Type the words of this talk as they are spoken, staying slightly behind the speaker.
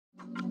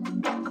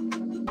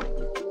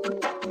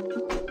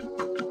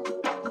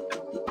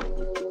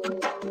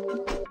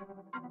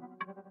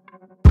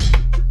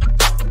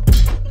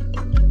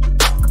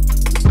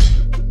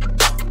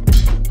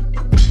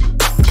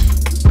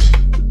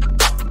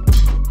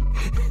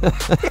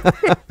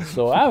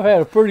So I've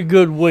had a pretty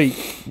good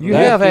week. You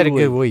have had a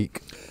good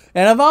week.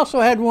 And I've also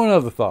had one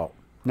other thought.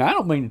 Now, I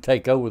don't mean to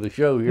take over the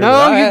show here.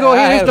 No, you go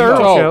ahead. It's the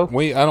Earl show.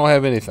 I don't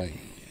have anything.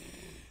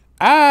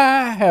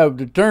 I have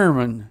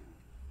determined,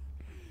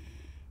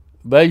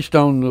 based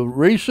on the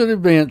recent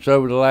events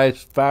over the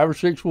last 5 or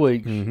 6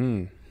 weeks,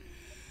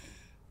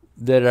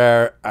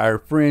 that our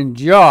friend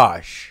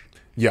Josh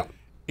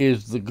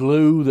is the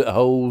glue that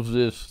holds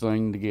this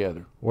thing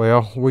together.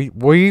 Well,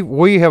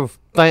 we have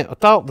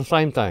thought the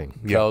same thing.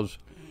 Because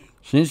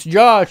since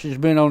Josh has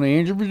been on the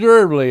injured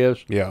reserve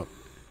list,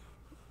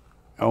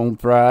 on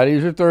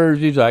Fridays or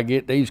Thursdays, I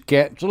get these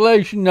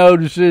cancellation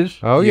notices.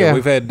 Oh, yeah.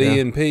 We've had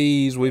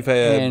DNPs. We've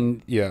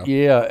had,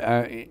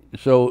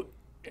 so,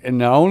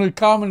 and the only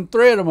common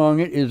thread among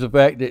it is the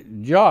fact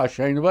that Josh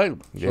ain't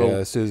available.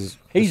 So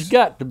he's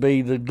got to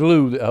be the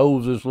glue that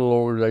holds this little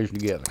organization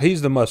together.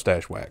 He's the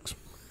mustache wax.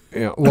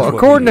 Yeah. Well,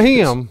 according to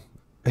him,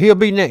 he'll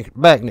be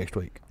back next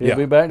week. He'll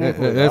be back next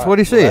week. That's what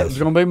he says. That's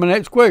going to be my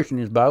next question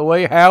is, by the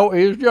way, how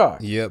is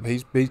Josh? Yep,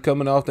 he's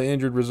coming off the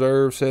injured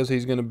reserve, says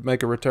he's going to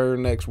make a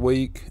return next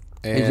week.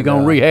 And, is he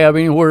going to rehab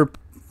anywhere?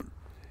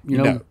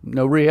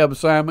 No rehab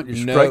assignment,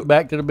 just straight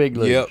back to the big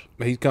leagues. Yep,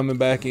 he's coming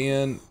back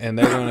in, and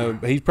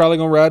he's probably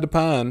going to ride the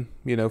pine,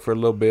 for a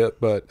little bit,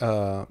 but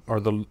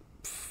or the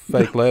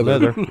fake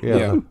leather.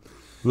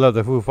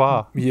 Leather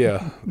foo-fa.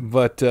 Yeah,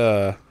 but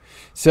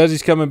says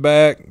he's coming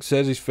back,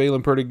 says he's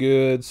feeling pretty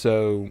good,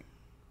 so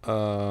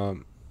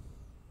I'm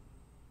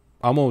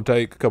going to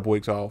take a couple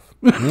weeks off.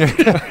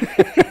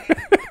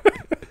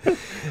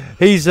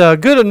 He's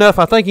good enough.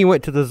 I think he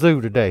went to the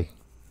zoo today.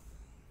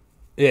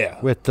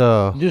 Yeah. With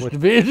just to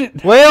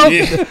visit. Well,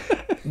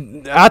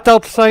 I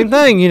thought the same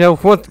thing.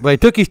 They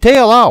took his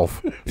tail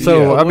off.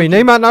 So I mean,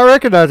 they might not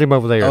recognize him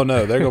over there. Oh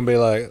no, they're gonna be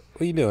like,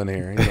 "What are you doing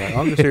here?" He's like,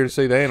 "I'm just here to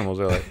see the animals."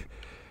 They're like,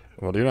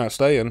 "Well, you're not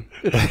staying."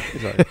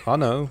 He's like, "I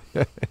know."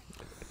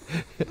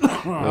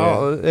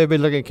 Oh, they'd be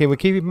looking. Can we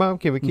keep him, Mom?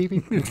 Can we keep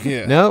him?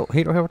 Yeah. No,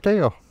 he don't have a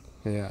tail.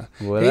 Yeah.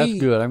 Well, that's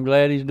good. I'm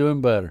glad he's doing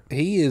better.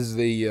 He is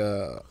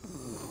the.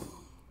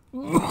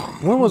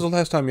 When was the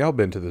last time y'all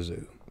been to the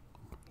zoo?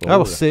 I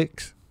was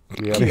 6.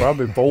 Yeah,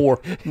 probably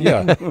 4.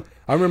 Yeah.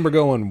 I remember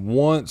going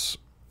once.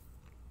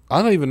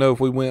 I don't even know if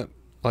we went,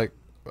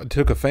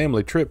 took a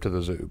family trip to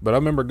the zoo, but I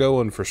remember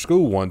going for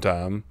school one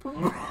time,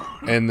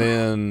 and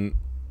then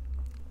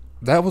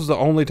that was the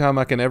only time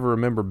I can ever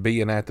remember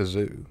being at the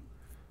zoo.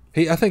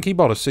 I think he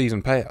bought a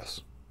season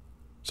pass,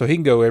 so he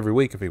can go every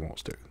week if he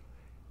wants to.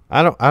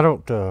 I'm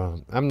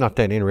not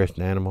that interested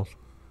in animals.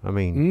 I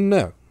mean,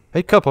 no.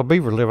 A couple of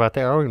beavers live out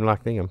there. I don't even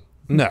like them.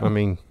 No. I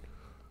mean,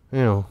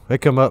 they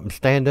come up and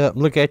stand up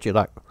and look at you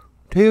like, what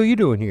the hell are you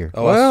doing here?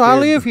 Oh, well, I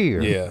live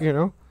here. Yeah.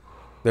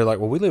 They're like,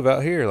 well, we live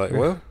out here. Like,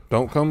 well,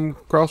 don't come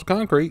across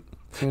concrete.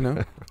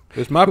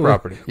 It's my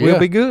property. We'll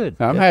be good.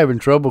 I'm having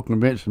trouble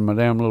convincing my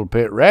damn little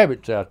pet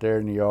rabbits out there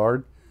in the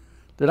yard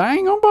that I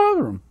ain't going to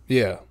bother them.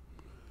 Yeah.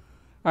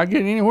 I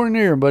get anywhere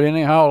near them, but it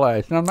ain't haul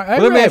ice. And I'm like, hey,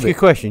 let me ask you a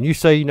question. You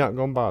say you're not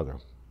going to bother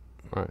them.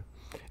 All right.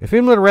 If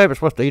them little rabbits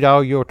supposed to eat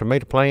all your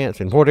tomato plants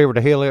and whatever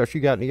the hell else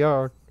you got in the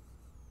yard,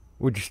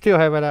 would you still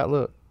have that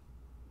outlook?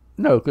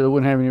 No, because I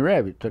wouldn't have any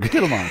rabbits. I'd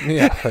kill them all.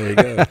 Yeah, there you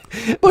go.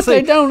 But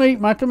they don't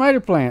eat my tomato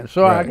plants,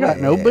 so I got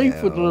no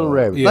beef with the little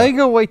rabbits. Yeah. They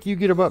gonna wait till you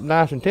get them up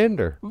nice and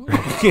tender.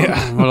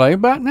 Yeah. Well, they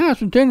about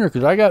nice and tender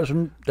because I got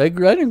some. They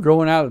done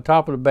growing out of the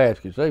top of the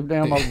baskets. They're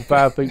down over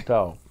 5 feet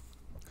tall.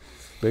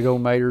 Big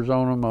old maters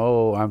on them.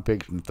 Oh, I'm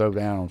fixing to throw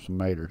down on some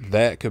maters.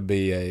 That could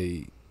be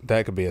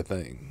a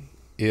thing.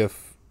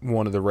 If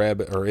one of the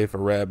if a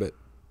rabbit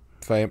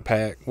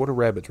pack, what do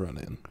rabbits run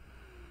in?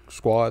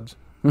 Squads?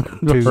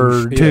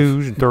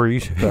 Twos and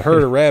threes. The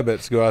herd of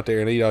rabbits go out there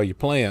and eat all your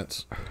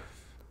plants.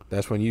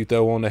 That's when you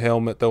throw on the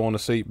helmet, throw on the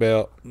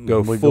seatbelt,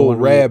 go full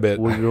rabbit.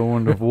 We're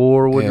going to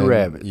war with the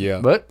rabbit.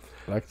 Yeah. But,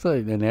 like I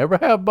say, they never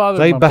have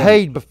bothered They my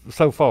behaved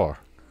so far.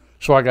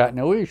 So I got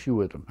no issue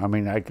with them. I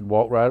mean, I could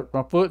walk right up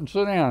my foot and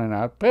sit down, and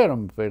I'd pet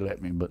them if they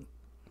let me. But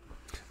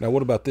now,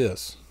 what about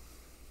this?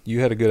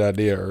 You had a good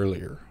idea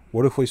earlier.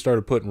 What if we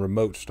started putting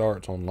remote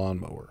starts on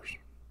lawnmowers?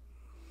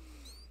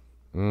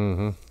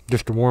 Mm-hmm.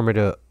 Just to warm it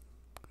up.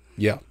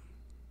 Yeah.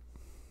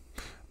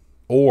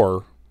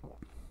 Or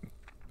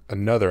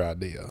another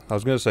idea. I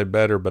was going to say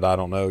better, but I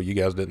don't know. You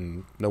guys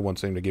didn't. No one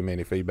seemed to give me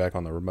any feedback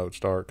on the remote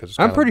start. Cause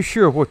I'm pretty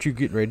sure what you're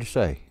getting ready to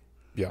say.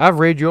 Yeah. I've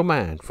read your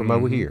mind from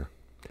over here.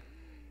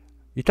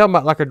 You're talking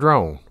about like a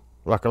drone,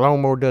 like a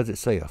lawnmower does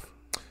itself.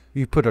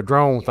 You put a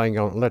drone thing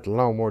on it and let the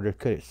lawnmower just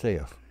cut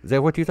itself. Is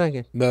that what you're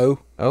thinking? No.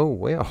 Oh,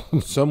 well.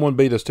 Someone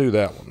beat us to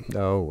that one.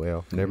 Oh,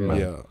 well. Never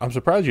mind. Yeah. I'm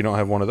surprised you don't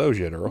have one of those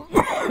yet, Earl.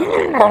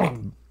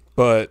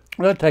 But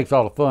that takes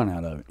all the fun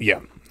out of it. Yeah.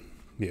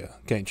 Yeah.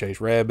 Can't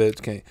chase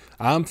rabbits.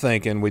 I'm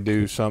thinking we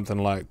do something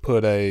like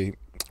here's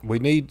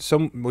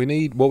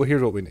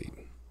what we need.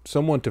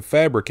 Someone to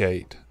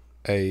fabricate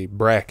a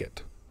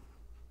bracket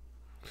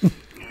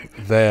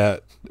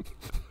that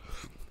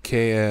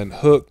can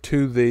hook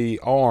to the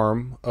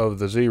arm of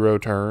the zero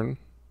turn.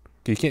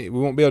 We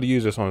won't be able to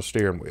use this on a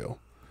steering wheel.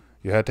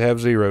 You have to have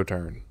zero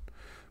turn,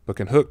 but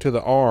can hook to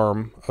the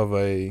arm of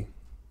a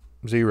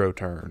zero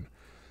turn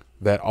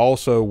that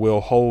also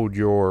will hold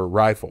your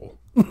rifle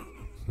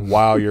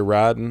while you're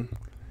riding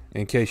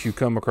in case you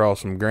come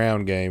across some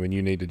ground game and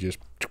you need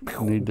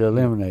to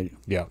eliminate it.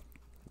 Yeah.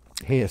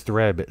 Hence the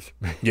rabbits.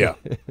 Yeah.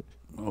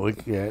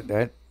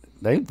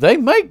 They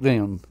make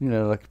them,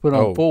 like put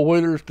on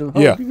 4-wheelers to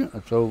hold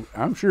you. So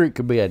I'm sure it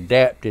could be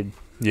adapted.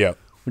 Yeah.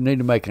 We need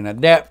to make an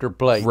adapter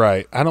plate.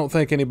 Right. I don't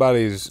think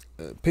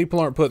people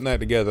aren't putting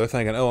that together. They're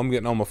thinking, I'm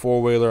getting on my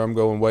 4-wheeler, I'm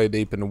going way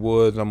deep in the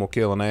woods, I'm going to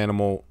kill an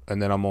animal,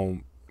 and then I'm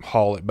going to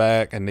haul it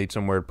back and need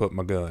somewhere to put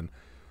my gun.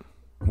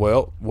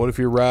 Well, what if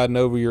you're riding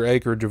over your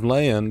acreage of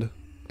land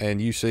and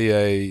you see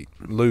a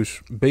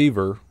loose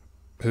beaver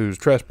who's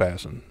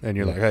trespassing, and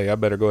you're like, hey, I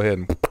better go ahead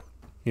and,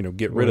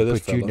 get rid of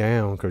this fella. Put you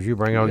down because you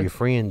bring all your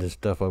friends and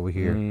stuff over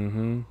here.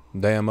 Mm-hmm.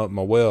 Dam up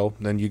my well,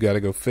 then you got to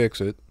go fix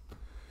it.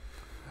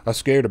 I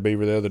scared a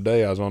beaver the other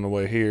day. I was on the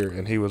way here,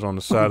 and he was on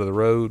the side of the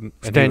road.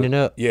 Standing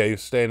up? Yeah, he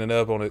was standing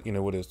up on it,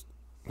 with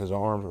his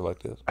arms were like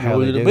this.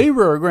 Was it a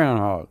beaver or a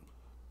groundhog?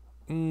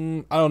 I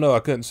don't know.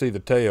 I couldn't see the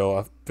tail.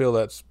 I feel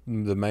that's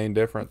the main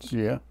difference.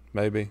 Yeah.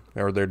 Maybe.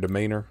 Or their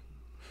demeanor.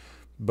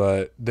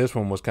 But this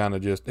one was kind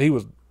of he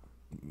was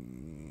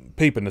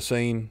peeping the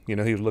scene. He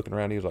was looking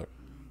around. He was like.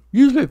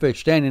 Usually if they're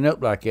standing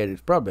up like that,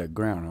 it's probably a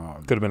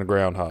groundhog. Could have been a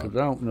groundhog. Because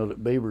I don't know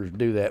that beavers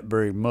do that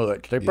very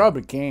much. They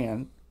probably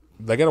can.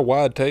 They got a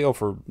wide tail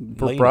for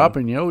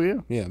propping, yeah.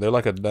 Yeah, they're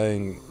like a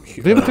dang.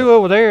 Them two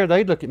over there,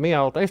 they look at me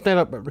all. They stand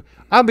up.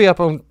 I'll be up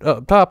on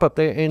top up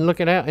there and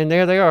looking out, and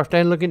there they are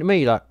standing looking at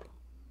me like.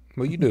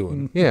 What you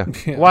doing? Yeah,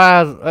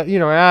 wise.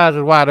 Their eyes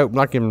are wide open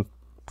like them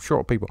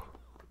short people.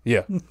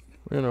 Yeah,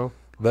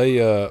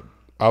 They.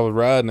 I was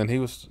riding, and he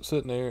was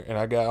sitting there, and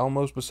I got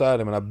almost beside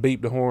him, and I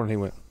beeped the horn, and he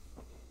went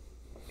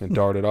and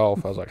darted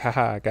off. I was like, "Ha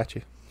ha, I got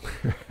you."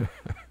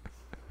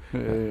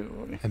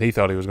 And he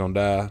thought he was going to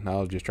die, and I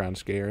was just trying to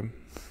scare him.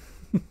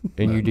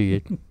 And you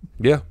did.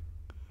 Yeah.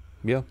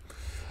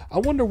 I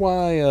wonder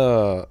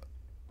why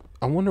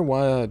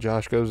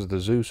Josh goes to the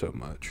zoo so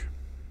much.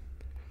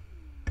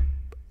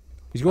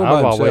 He's going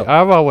by himself.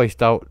 I've always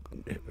thought,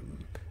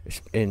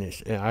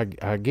 and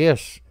I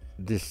guess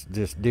this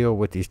deal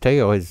with his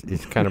tail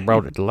is kind of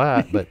brought it to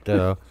light,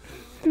 but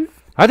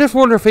I just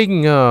wonder if he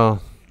can,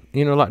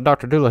 like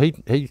Dr. Doolittle,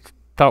 he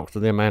talks to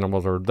them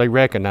animals, or they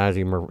recognize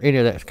him, or any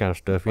of that kind of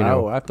stuff.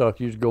 Oh, I thought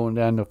you was going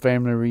down to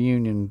family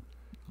reunion.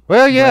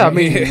 Well, yeah, I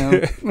mean,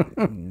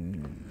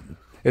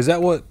 is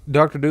that what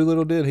Dr.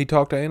 Doolittle did? He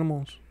talked to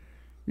animals.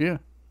 Yeah.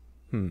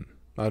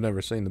 I've never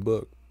seen the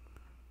book.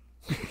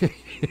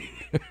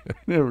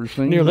 Never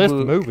seen the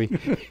book. movie.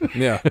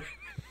 Yeah.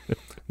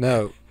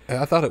 No,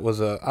 I thought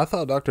I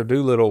thought Dr.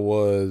 Doolittle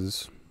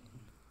was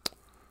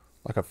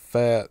like a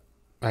fat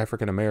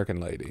African American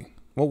lady.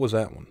 What was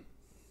that one?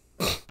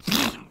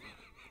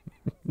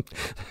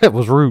 That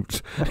was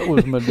Roots. That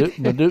was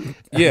Medina.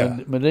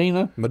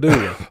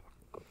 Medulla.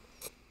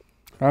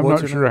 I'm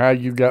not sure how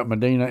you got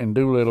Medina and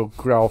Doolittle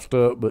crossed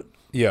up, but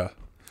yeah.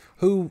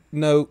 Hold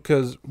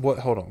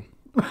on.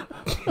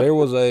 There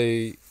was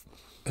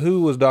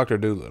who was Dr.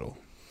 Doolittle?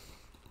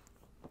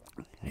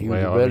 He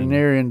was a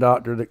veterinarian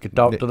doctor that could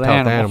talk to the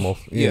animals.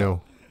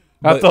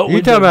 I thought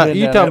you talking about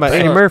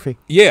Eddie Murphy.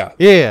 Yeah.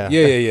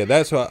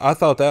 That's what I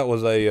thought. That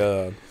was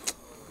a.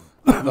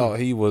 I thought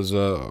he was.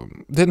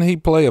 Didn't he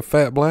play a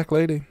fat black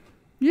lady?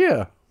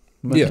 Yeah.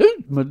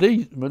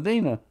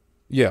 Medina.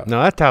 Yeah.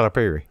 No, that's Tyler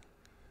Perry.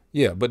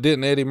 Yeah, but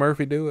didn't Eddie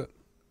Murphy do it?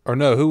 Or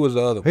no? Who was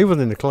the other one? He was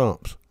in the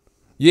Clumps.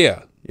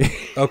 Yeah.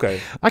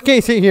 Okay. I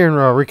can't sit here and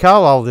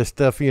recall all this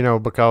stuff,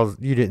 because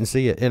you didn't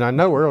see it, and I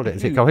know Earl didn't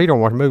see it because he don't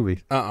watch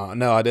movies.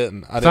 No, I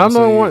didn't. So I'm the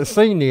only one that's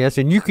seen this,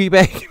 and you keep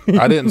asking me.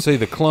 I didn't see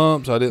the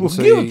Clumps. I didn't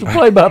see. Give us the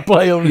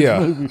play-by-play on this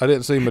movie. I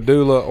didn't see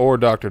Medulla or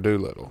Dr.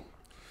 Doolittle.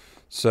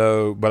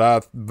 So, but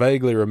I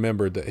vaguely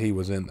remembered that he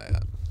was in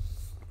that.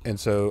 And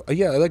so,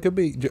 that could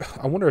be.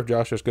 I wonder if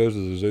Josh just goes to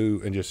the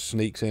zoo and just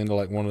sneaks into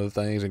like one of the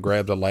things and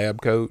grabs a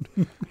lab coat.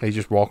 He's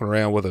just walking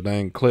around with a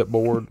dang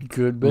clipboard,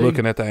 could be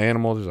looking at the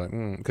animals. He's like,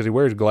 because he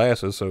wears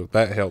glasses, so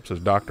that helps his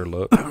doctor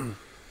look.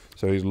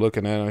 So he's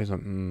looking at them. He's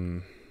like,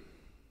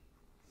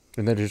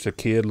 And then just a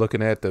kid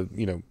looking at the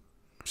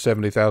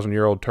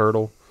 70,000-year-old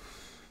turtle.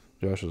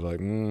 Josh is like,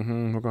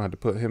 we're gonna have to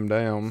put him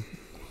down.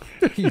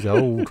 He's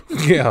old.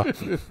 Yeah.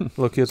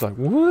 Little kid's like,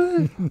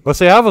 what? Well,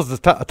 see, I was the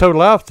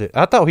total opposite.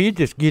 I thought he'd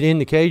just get in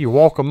the cage and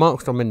walk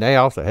amongst them, and they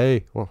all say,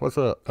 hey, what's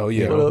up? Oh,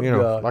 yeah.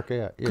 Like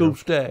that. Cool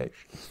stash.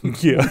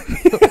 Yeah.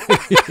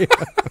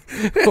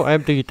 What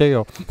happened to your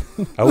tail?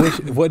 I wish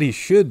what he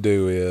should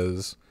do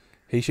is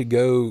he should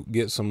go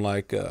get some,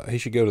 he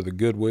should go to the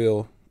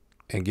Goodwill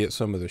and get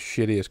some of the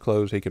shittiest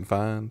clothes he can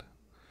find,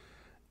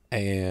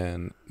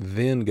 and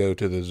then go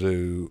to the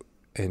zoo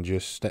and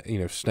just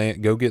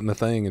go get in the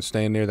thing and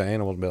stand near the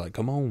animals and be like,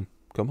 come on,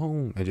 come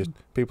on. And just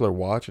people are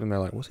watching and they're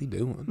like, what's he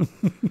doing?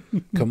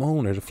 Come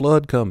on, there's a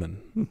flood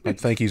coming. I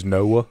think he's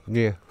Noah.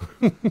 Yeah.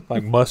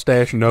 Like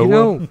mustache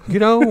Noah.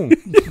 Get on.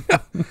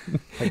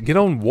 Like, get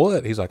on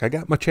what? He's like, I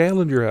got my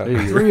Challenger out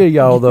here. 3 of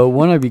y'all, though.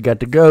 One of you got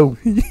to go.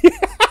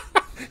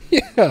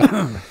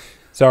 Yeah.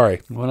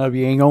 Sorry. One of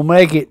you ain't going to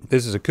make it.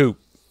 This is a coupe,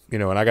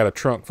 and I got a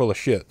trunk full of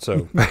shit,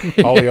 so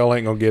all of y'all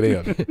ain't going to get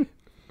in.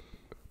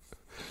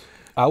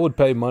 I would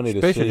pay money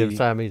to see... Especially them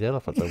Siamese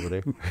elephants over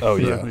there. Oh,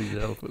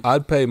 yeah.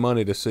 I'd pay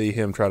money to see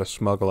him try to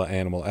smuggle an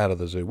animal out of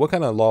the zoo. What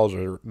kind of laws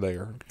are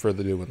there for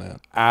doing that?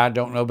 I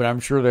don't know, but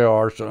I'm sure there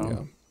are some.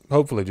 Yeah.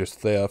 Hopefully just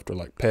theft or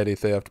like petty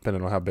theft,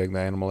 depending on how big the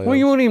animal is. Well,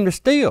 you want him to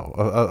steal?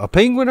 A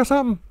penguin or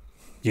something?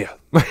 Yeah.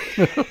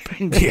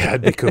 Yeah,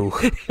 that'd be cool.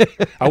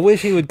 I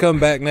wish he would come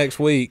back next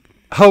week.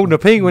 Holding a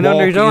penguin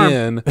under his arm.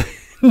 In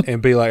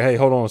and be like, hey,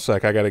 hold on a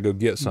sec. I got to go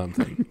get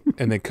something.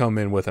 And then come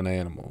in with an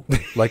animal.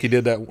 Like he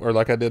did that, or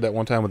like I did that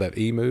one time with that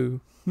emu.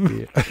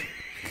 Yeah.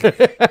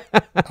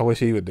 I wish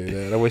he would do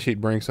that. I wish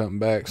he'd bring something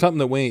back. Something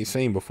that we ain't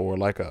seen before,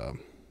 like a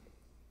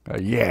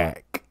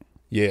yak.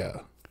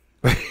 Yeah.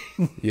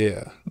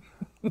 Yeah.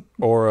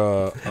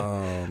 Or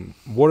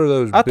what are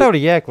those? I thought a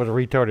yak was a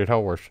retarded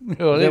horse.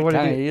 Well, that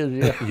kind of is,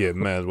 yeah. Yeah, it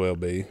might as well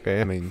be.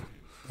 Yeah. I mean,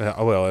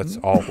 well, it's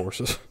all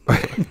horses.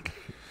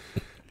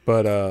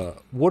 But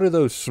what are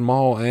those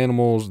small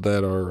animals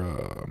that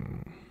are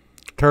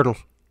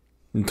Turtles?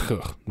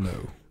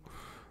 No.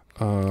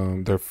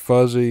 They're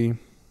fuzzy.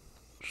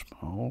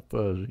 Small,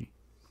 fuzzy.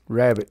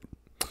 Rabbit.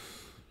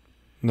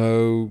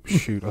 No,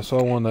 shoot. I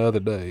saw one the other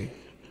day.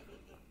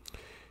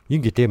 You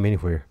can get them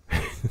anywhere.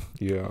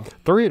 Yeah.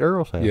 3 at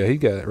Earl's house. Yeah, he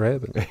got it,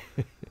 rabbit.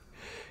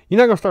 You're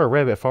not going to start a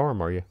rabbit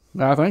farm, are you?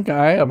 I think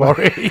I have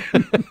already.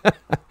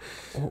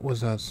 What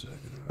was I saying?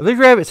 Are these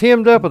rabbits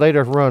hemmed up or they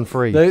just run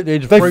free? They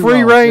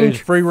free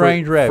range? Free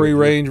range rabbits. Free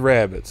range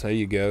rabbits. There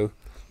you go.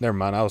 Never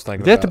mind. I was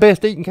thinking Is that the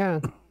best eating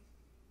kind?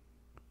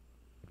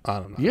 I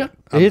don't know. Yeah.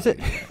 Is it?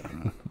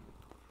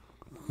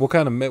 What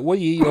kind of what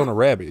do you eat on a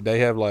rabbit? They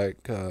have like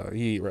you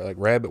eat like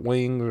rabbit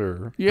wings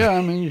or Yeah,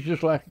 I mean it's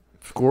just like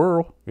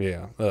squirrel.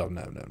 yeah. Oh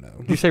no.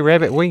 Did you say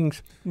rabbit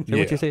wings? Is that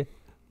what you said?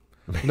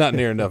 Not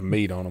near enough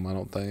meat on them, I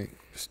don't think,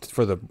 just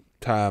for the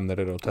time that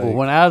it'll take. Well,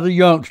 when I was a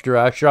youngster,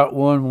 I shot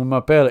one with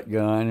my pellet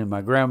gun, and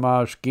my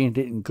grandma skinned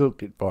it and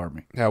cooked it for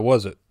me. How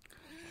was it?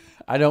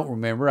 I don't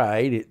remember. I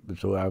ate it,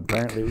 so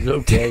apparently it was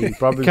okay. It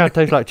kind of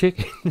tastes like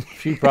chicken.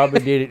 She probably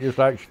did it just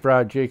like she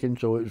fried chicken,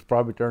 so it was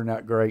probably turned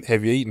out great.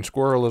 Have you eaten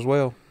squirrel as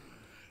well?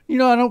 I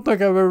don't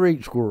think I've ever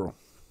eaten squirrel.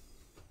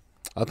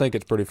 I think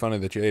it's pretty funny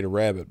that you ate a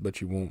rabbit, but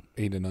you won't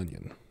eat an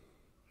onion.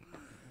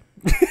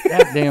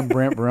 That damn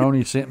Brent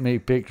Baroni sent me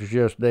pictures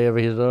yesterday of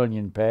his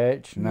onion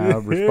patch, and I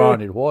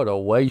responded, "What a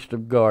waste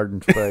of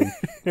garden space."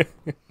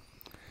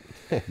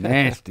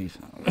 Nasty.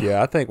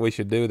 Yeah, I think we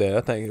should do that.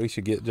 I think we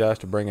should get Josh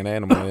to bring an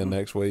animal in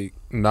next week.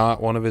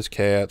 Not one of his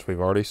cats. We've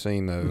already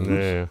seen those.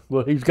 Yeah.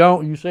 Well, he's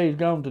gone. You say he's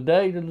gone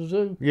today to the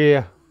zoo?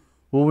 Yeah.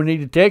 Well, we need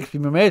to text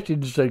him a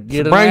message to say,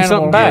 get an bring animal.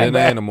 something back. Get an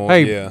animal,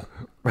 Hey, yeah.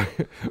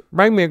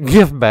 Bring me a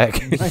gift back.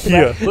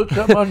 Yeah. Put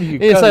something under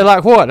your You coat. say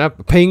like what? A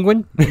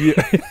penguin?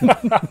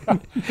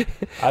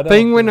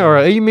 Penguin or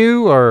an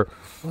emu or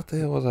What the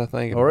hell was I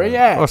thinking? Or a about?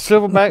 yak. a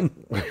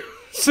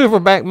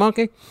silverback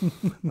monkey?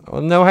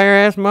 Or no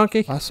hair ass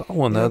monkey? I saw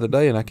one the other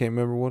day and I can't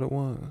remember what it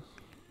was.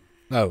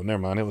 Oh,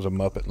 never mind. It was a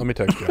Muppet. Let me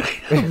text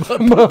Josh.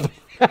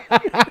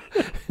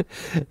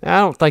 I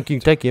don't think you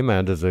can take him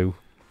out of the zoo.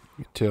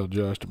 Tell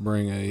Josh to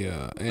bring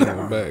a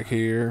animal back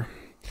here.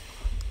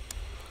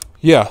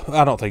 Yeah,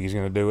 I don't think he's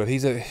going to do it.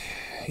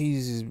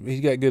 He's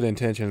got good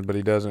intentions, but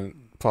he doesn't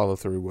follow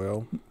through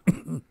well.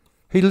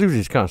 He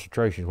loses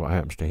concentration. What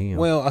happens to him?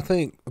 Well, I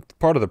think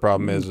part of the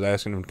problem is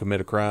asking him to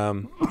commit a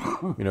crime.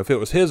 If it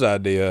was his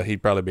idea,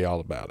 he'd probably be all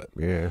about it.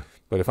 Yeah.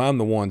 But if I'm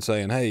the one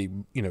saying, hey,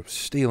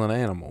 steal an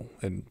animal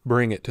and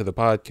bring it to the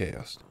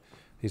podcast,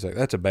 he's like,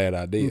 that's a bad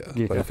idea.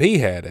 Yeah. But if he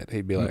had it,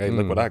 he'd be like, hey,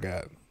 look what I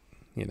got.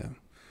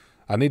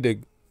 I need to,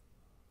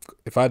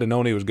 if I'd have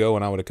known he was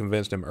going, I would have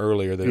convinced him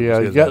earlier that it was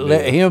his you got to idea.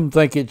 let him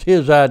think it's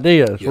his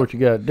idea. That's what you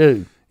got to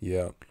do.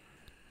 Yeah.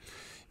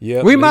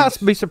 Yeah. We might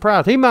be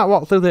surprised. He might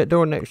walk through that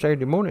door next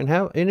Saturday morning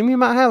and he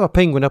might have a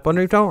penguin up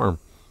under his arm.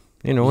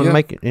 And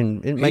make it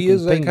and make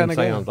penguin kind of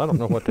sounds. guy. I don't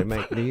know what they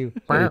make. Do you?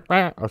 Or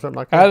something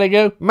like that. How they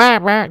go?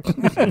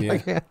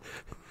 Yeah.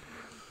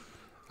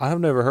 I've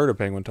never heard a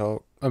penguin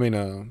talk. I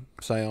mean,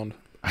 sound.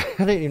 I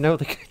didn't even know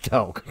they could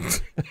talk.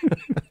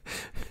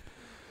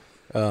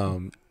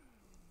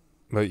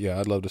 But yeah,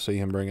 I'd love to see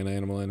him bring an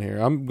animal in here.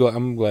 I'm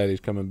glad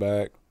he's coming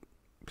back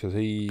because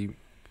he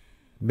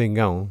been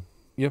gone.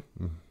 Yep.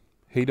 Yeah,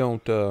 he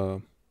don't. I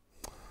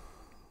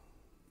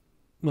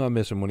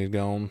miss him when he's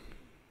gone.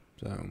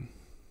 So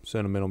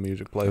sentimental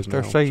music plays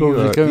now. Say So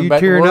is he coming you back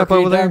to tearing work up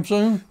over there? anytime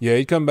soon? Yeah,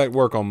 he's coming back to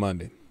work on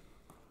Monday,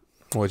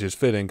 which is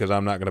fitting because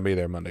I'm not going to be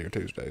there Monday or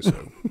Tuesday.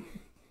 So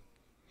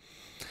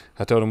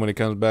I told him when he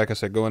comes back, I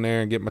said, go in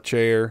there and get my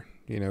chair,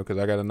 because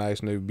I got a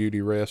nice new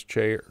Beauty Rest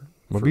chair.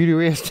 My beauty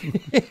rest.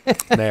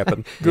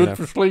 Napping. Good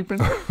for sleeping.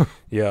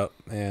 Yep.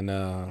 And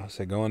I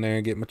said, go in there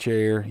and get my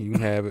chair. You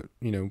can have it,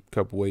 a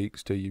couple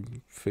weeks till you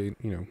feel,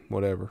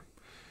 whatever.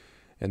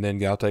 And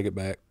then I'll take it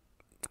back.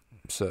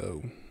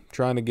 So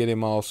trying to get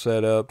him all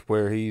set up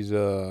where he's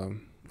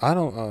I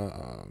don't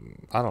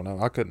know.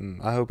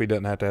 I hope he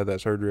doesn't have to have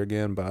that surgery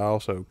again, but I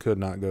also could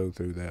not go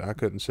through that. I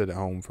couldn't sit at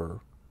home for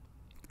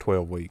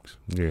 12 weeks.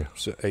 Yeah.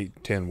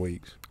 8, 10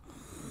 weeks.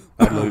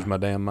 I'd lose my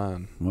damn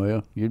mind.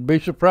 Well, you'd be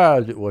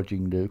surprised at what you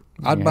can do.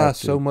 I'd buy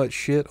so much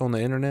shit on the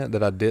internet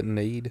that I didn't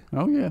need.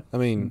 Oh yeah. I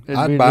mean,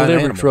 I'd buy an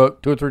animal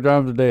truck 2 or 3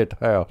 times a day at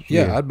the house.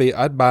 Yeah,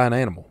 I'd buy an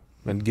animal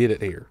and get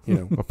it here.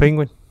 A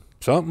penguin.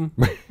 Something.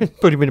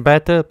 Put him in the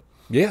bathtub.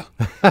 Yeah.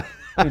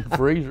 In the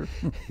freezer.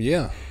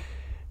 Yeah.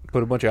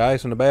 Put a bunch of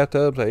ice in the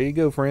bathtub. Say, here you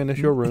go, friend. That's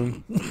your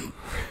room.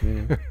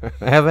 Yeah.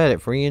 Have at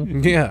it,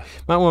 friend. Yeah.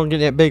 Might want to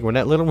get that big one.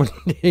 That little one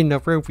ain't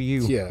enough room for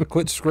you. Yeah.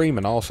 Quit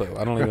screaming also.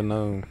 I don't even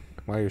know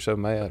why you're so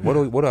mad. What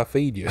do I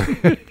feed you?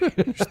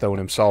 Just throwing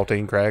him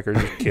saltine crackers,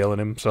 just killing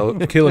him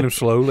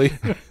slowly.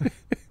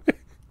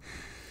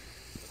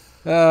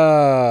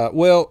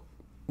 Well,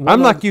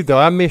 I'm like you though.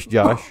 I miss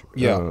Josh.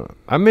 Yeah.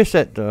 I miss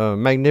that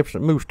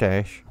magnificent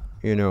mustache.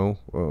 I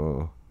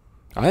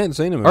hadn't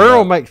seen him.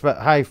 Earl makes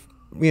about half.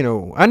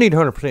 I need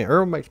 100%.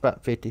 Earl makes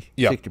about 50,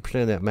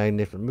 60% of that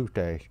magnificent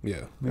mustache.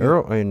 Yeah.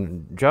 Earl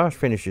and Josh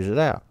finishes it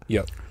out.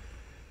 Yep.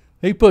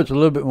 He puts a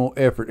little bit more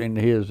effort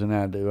into his than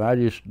I do. I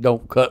just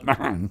don't cut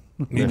mine.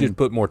 You just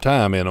put more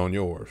time in on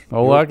yours.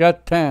 Oh, I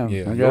got time.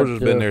 Yeah, yours has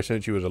been there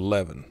since you was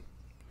 11.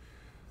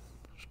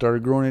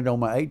 Started growing it on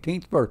my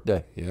 18th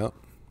birthday. Yep.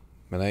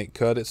 And I ain't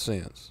cut it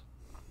since.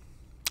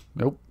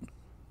 Nope.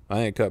 I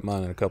ain't cut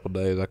mine in a couple of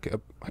days. I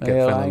kept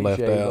feeling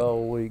left out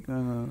all week.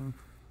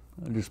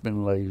 I've just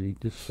been lazy.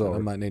 So I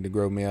might need to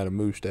grow me out a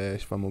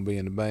mustache if I'm gonna be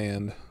in the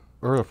band.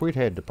 Earl, if we'd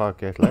had the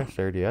podcast last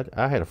Saturday,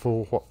 I had a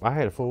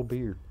full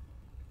beard.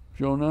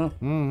 Sure enough.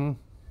 Mm-hmm.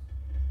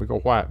 We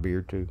got white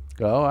beard too.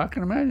 Oh, I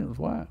can imagine it was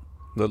white.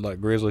 Looked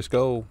like Grizzly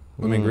Skull.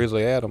 I mean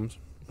Grizzly Adams.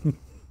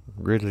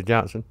 Grizzly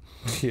Johnson.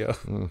 Yeah.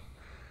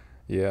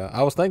 Yeah.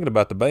 I was thinking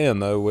about the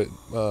band though. With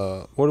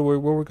what were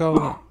we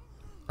calling it?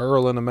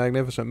 Earl and the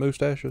Magnificent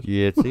Mustaches.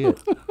 Yeah, it's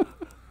it.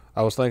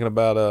 I was thinking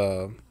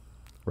about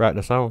writing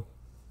a song.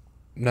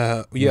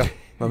 No, yeah.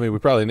 I mean, we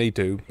probably need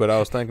to, but I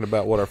was thinking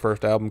about what our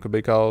first album could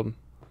be called.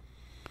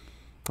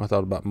 I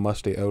thought about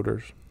Musty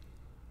Odors.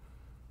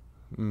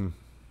 Because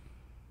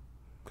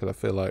I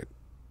feel like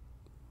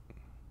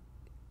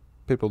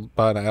people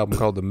buying an album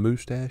called The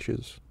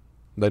Mustaches,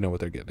 they know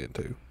what they're getting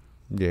into.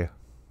 Yeah.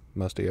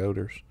 Musty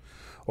Odors.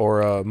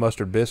 Or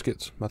Mustard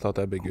Biscuits. I thought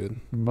that'd be good.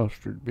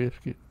 Mustard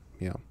Biscuit.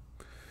 Yeah.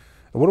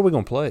 And what are we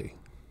going to play?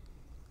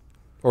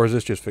 Or is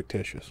this just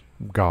fictitious?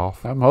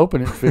 Golf. I'm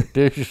hoping it's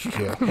fictitious.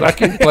 Yeah. I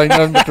can't play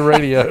nothing but the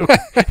radio.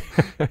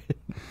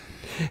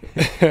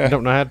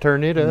 Don't know how to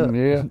turn it up.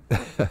 Yeah.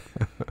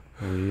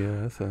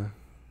 Yeah, that's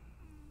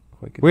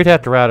we'd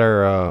have to write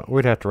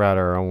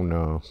our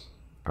own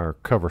our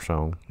cover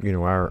song.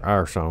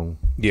 Our song.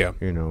 Yeah.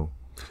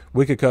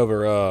 We could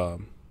cover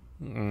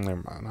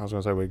never mind. I was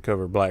gonna say we'd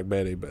cover Black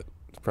Betty, but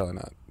it's probably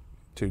not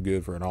too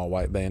good for an all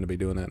white band to be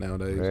doing that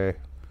nowadays. Yeah,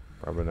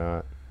 probably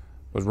not.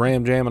 Was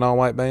Ram Jam an all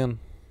white band?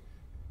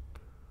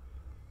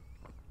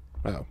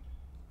 Oh,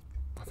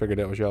 I figured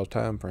that was y'all's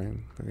time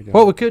frame.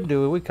 What we could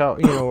do, we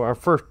call our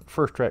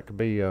first track could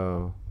be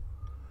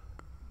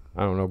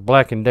I don't know,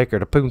 Black and Decker,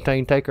 the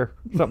Poontang Taker,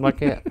 something like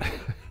that.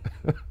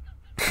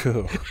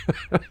 Cool.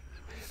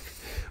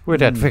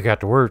 We'd have to figure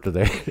out the words to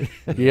that.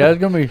 Yeah, there's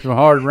gonna be some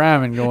hard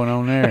rhyming going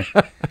on there.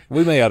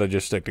 We may ought to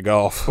just stick to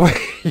golf.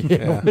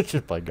 Yeah, let's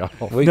just play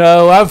golf.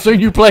 No, I've seen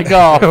you play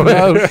golf.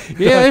 No.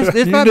 Yeah,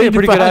 it's might be a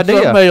pretty good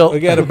idea. We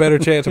got a better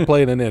chance of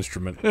playing an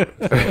instrument.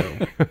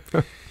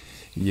 So.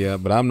 Yeah,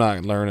 but I'm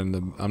not learning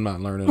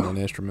an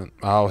instrument.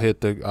 I'll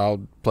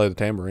play the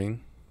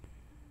tambourine.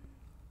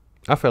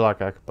 I feel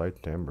like I could play the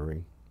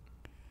tambourine.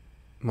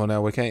 Well,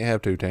 now we can't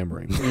have two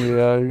tambourines.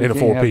 Yeah, in a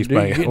 4-piece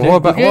band. What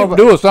about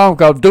do a song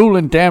called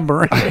 "Dueling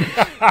Tambourine"?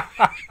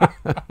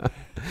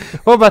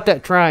 What about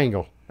that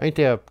triangle? Ain't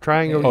there a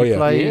triangle you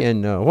play? Yeah.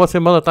 And what's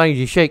them other things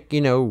you shake?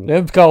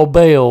 Them's called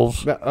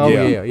bells. Oh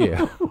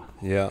yeah.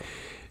 Yeah.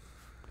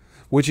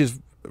 Which is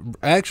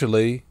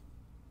actually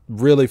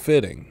really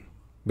fitting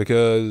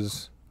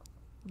because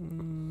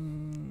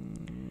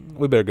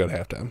we better go to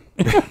halftime.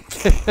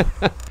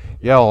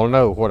 Y'all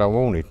know what I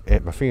wanted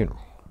at my funeral.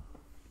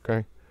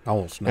 Okay. I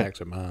want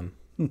snacks at mine.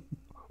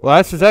 Well,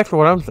 that's exactly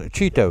what I'm saying.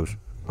 Cheetos.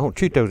 I want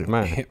Cheetos at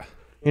mine.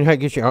 You know how it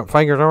gets your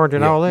fingers orange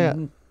and all that?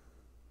 Mm-hmm.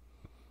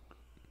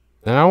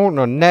 And I want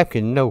no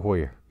napkin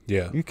nowhere.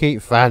 Yeah. You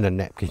can't find a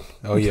napkin.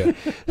 Oh, yeah.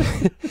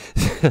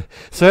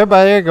 So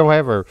everybody there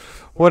going to have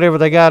whatever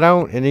they got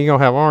on, and they're going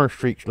to have orange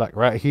streaks like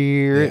right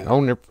here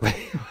on their...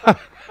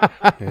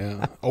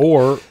 Yeah.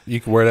 Or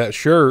you can wear that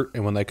shirt,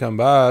 and when they come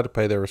by to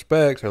pay their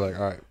respects, they're like,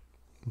 all right.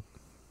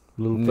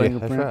 Little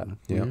fingerprint. That's right.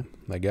 Yeah,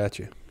 they got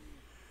you.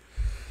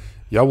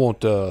 Y'all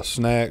want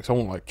snacks? I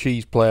want like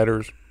cheese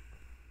platters,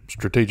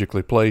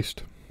 strategically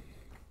placed,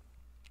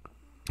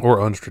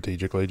 or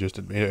unstrategically, just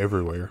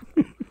everywhere.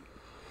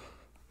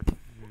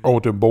 I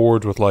want them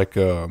boards with like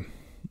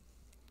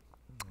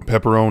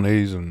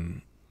pepperonis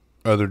and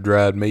other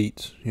dried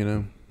meats, you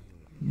know.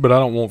 But I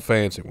don't want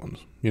fancy ones.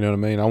 You know what I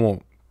mean? I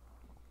want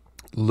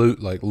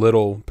like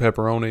little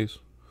pepperonis,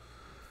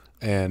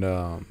 and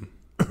I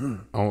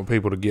want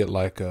people to get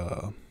like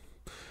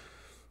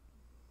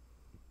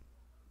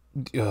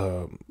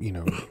you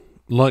know,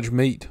 lunch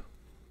meat.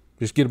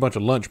 Just get a bunch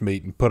of lunch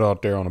meat and put it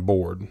out there on a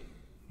board,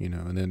 you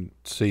know, and then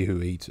see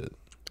who eats it.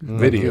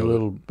 Make your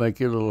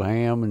little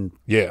ham and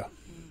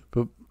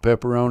put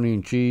pepperoni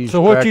and cheese.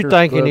 So what you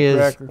thinking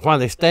is while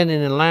they're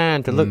standing in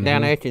line to look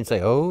down at you and say,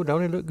 "Oh,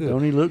 don't he look good?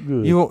 Don't he look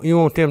good?" You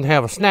want them to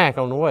have a snack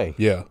on the way.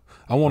 Yeah,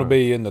 I want to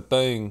be in the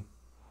thing,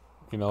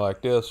 you know,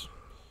 like this,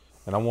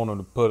 and I want them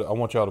to put. I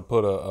want y'all to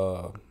put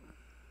a.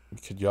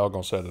 Y'all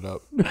gonna set it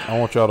up. I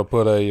want y'all to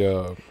put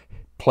a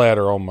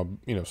platter on my,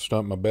 you know,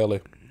 stump my belly.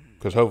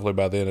 Because hopefully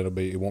by then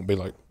it won't be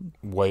like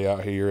way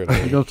out here.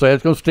 You're gonna say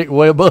it's gonna stick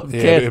way above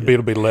the casket.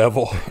 It'll be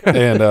level,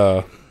 and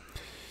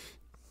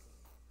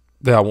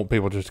then I want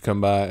people just to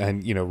come by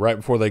and, you know, right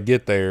before they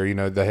get there, you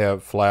know, they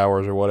have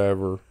flowers or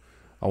whatever.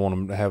 I want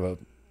them to have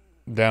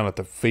down at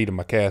the feet of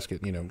my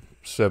casket, you know,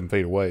 7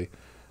 feet away.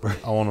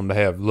 I want them to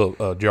have a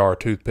little jar of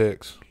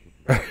toothpicks,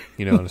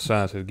 you know, and a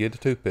sign says "Get the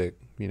toothpick."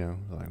 You know,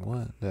 like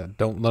what?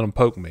 Don't let them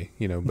poke me,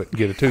 you know, but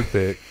get a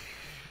toothpick.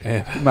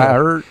 And might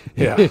hurt.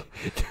 Yeah.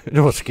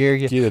 It'll scare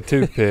you. Get a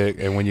toothpick,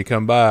 and when you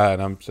come by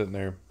and I'm sitting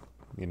there,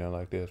 you know,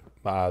 like this,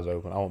 my eyes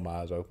open. I want my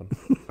eyes open.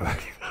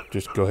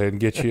 Just go ahead and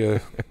get you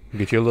a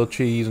little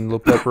cheese and a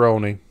little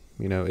pepperoni,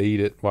 you know, eat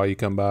it while you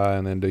come by,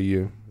 and then do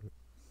you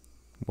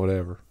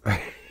whatever.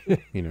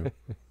 You know.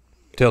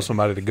 Tell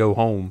somebody to go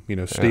home, you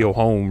know, steal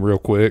home real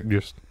quick.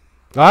 Just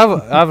I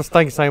was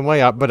thinking the same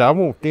way, but I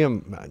want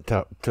them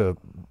to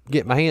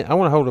get my hand. I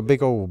want to hold a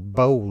big old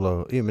bowl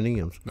of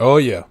M&Ms. Oh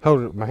yeah,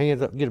 hold it, my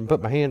hands up,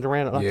 put my hands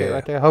around it like that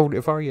right there. Hold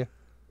it for you,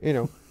 you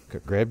know.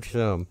 Grab you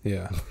some.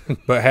 Yeah,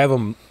 but have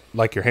them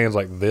like your hands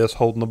like this,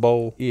 holding the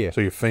bowl. Yeah, so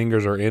your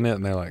fingers are in it,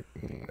 and they're like,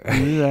 I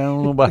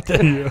don't know about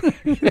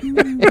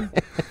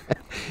that.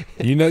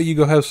 You know, you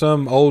go have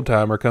some old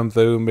timer come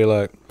through and be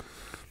like,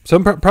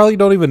 some probably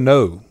don't even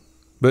know,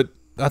 but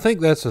I think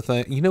that's the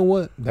thing. You know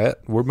what? That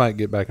we might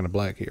get back into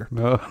black here.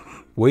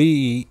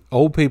 We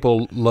old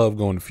people love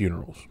going to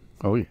funerals.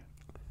 Oh yeah.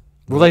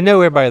 Well, they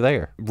know everybody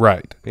there,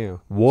 right? Yeah.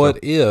 What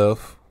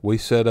if we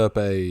set up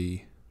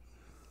a?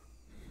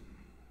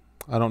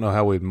 I don't know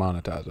how we'd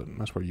monetize it.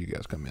 That's where you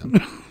guys come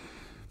in.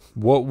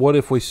 What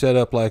if we set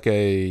up like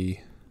we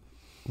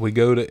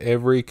go to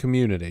every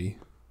community,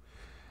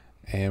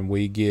 and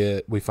we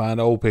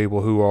find old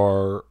people who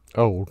are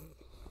old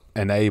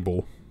and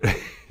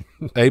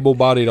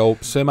able-bodied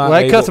old semi.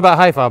 Well, that cuts about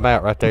half of them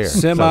out right there.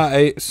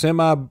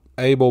 Semi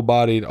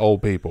able-bodied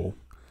old people,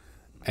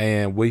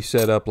 and we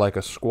set up like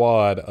a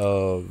squad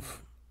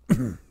of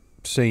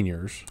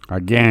seniors,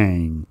 a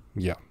gang.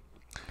 Yeah,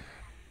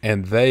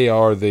 and they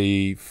are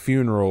the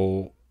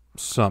funeral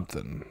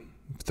something,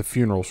 the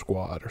funeral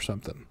squad or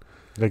something.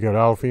 They go to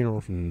all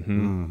funerals.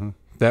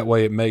 That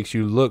way, it makes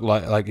you look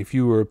like if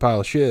you were a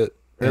pile of shit.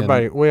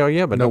 Everybody, well,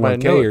 yeah, but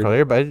nobody cared.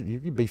 Everybody,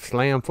 you'd be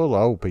slammed full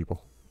of old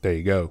people. There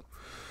you go.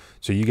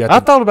 So you got. I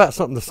thought about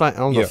something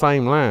on the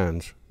same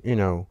lines. You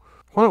know,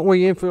 why don't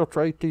we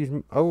infiltrate these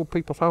old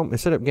people's homes and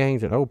set up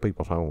gangs at old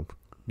people's homes?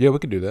 Yeah, we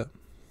could do that.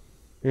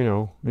 You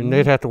know, and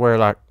they'd have to wear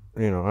like,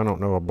 you know, I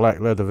don't know, a black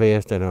leather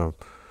vest and a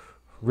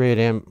red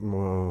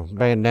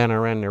bandana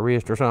around their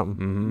wrist or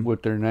something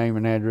with their name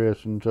and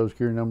address and social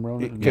security number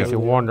on it. In case they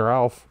wander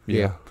off.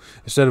 Yeah.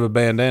 Instead of a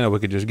bandana, we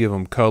could just give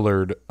them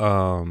colored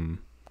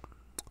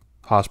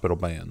hospital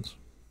bands.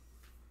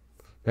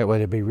 That way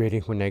they'd be ready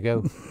when they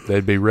go.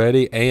 They'd be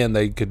ready, and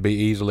they could be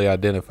easily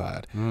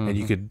identified. And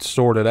you could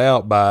sort it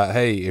out by,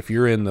 hey, if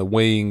you're in the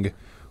wing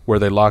where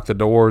they lock the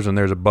doors and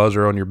there's a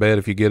buzzer on your bed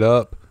if you get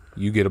up,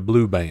 you get a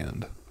blue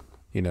band.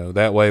 You know,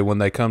 that way when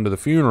they come to the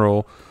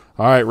funeral,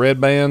 all right, red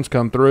bands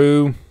come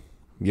through,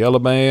 yellow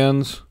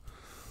bands.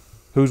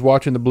 Who's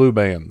watching the blue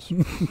bands?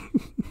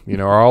 You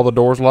know, are all the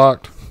doors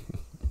locked?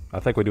 I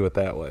think we do it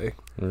that way.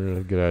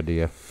 Really good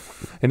idea.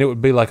 And it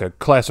would be like a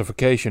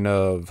classification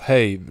of,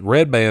 hey,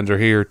 red bands are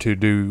here to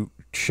do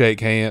shake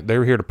hands.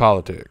 They're here to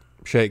politic.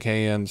 Shake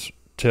hands,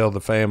 tell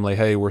the family,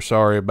 hey, we're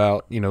sorry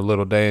about, you know,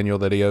 little Daniel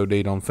that he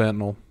OD'd on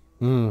fentanyl.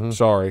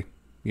 Sorry.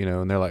 You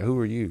know, and they're like, who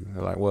are you?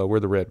 They're like, well, we're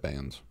the red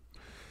bands.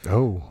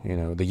 Oh. You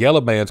know, the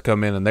yellow bands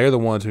come in, and they're the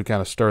ones who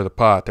kind of stir the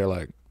pot. They're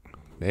like,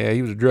 yeah,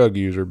 he was a drug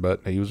user,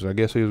 but I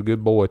guess he was a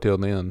good boy till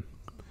then.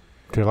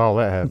 Till all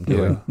that happened.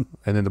 Yeah.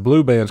 And then the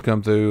blue bands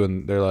come through,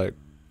 and they're like,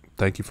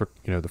 thank you for,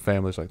 you know, the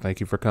family's like, thank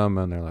you for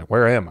coming. They're like,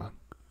 where am I?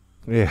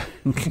 Yeah.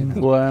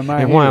 Why am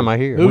I and here? Why am I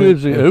here? Who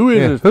is it? Who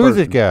is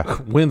this guy?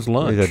 When's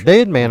lunch? There's a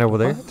dead man over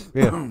there.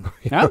 Yeah.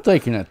 I'm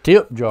thinking a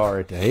tip jar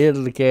at the head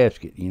of the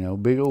casket, you know,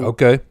 big old.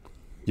 Okay.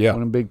 Yeah.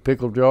 One of them big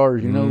pickle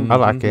jars, you know. I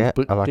like that.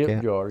 Put I like tip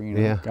that. Jar, you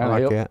know. Yeah, I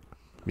like that.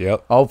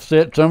 Yep.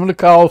 Offset some of the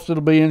costs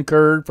that'll be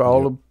incurred for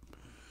all the.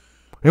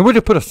 And we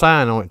just put a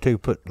sign on it too,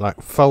 put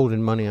like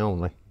folding money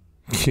only.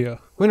 Yeah.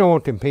 We don't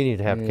want them pennies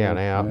to have to count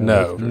out.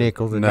 No.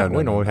 Nickels and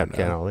we don't have to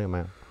count all them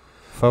out.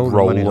 fold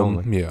roll money them.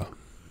 only. Yeah.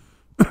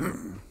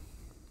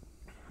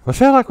 Well,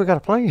 sound like we got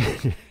a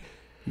plan.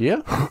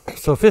 Yeah.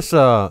 So if this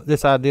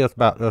idea is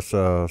about us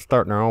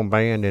starting our own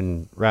band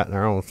and writing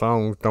our own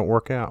songs don't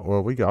work out,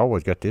 well, we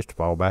always got this to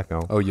fall back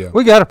on. Oh yeah.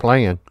 We got a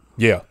plan.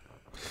 Yeah.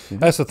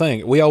 That's the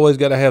thing. We always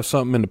got to have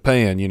something in the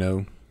pan, you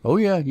know. Oh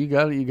yeah, you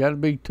got to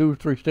be 2 or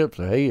 3 steps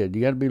ahead.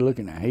 You got to be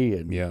looking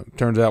ahead. Yeah.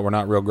 Turns out we're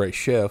not real great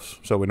chefs,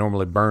 so we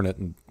normally burn it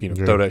and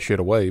throw that shit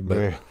away.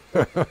 But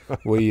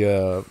we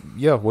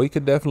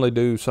could definitely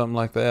do something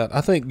like that.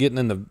 I think getting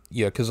in the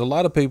because a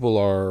lot of people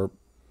are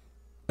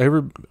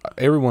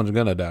everyone's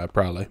gonna die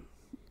probably.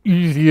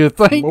 You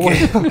think?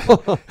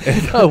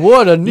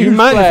 What a new. You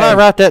mind if I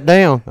write that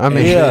down? I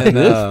mean,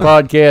 this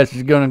podcast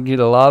is going to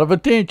get a lot of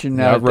attention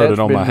now. I wrote it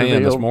on my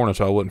hand this morning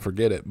so I wouldn't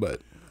forget it.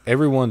 But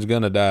everyone's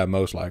going to die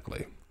most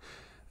likely,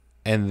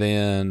 and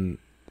then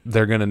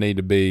they're going to need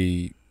to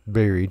be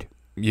buried.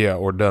 Yeah,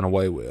 or done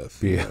away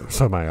with. Yeah,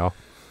 somehow.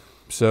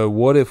 So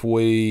what if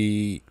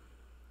we?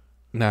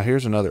 Now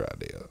here's another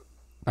idea.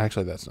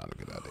 Actually, that's not a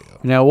good idea.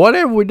 Now,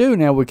 whatever we do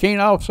now, we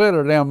can't offset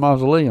our damn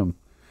mausoleum.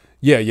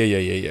 Yeah.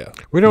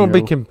 We don't want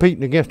to be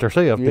competing against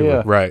ourselves, do we?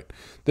 Right.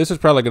 This is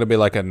probably going to be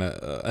like an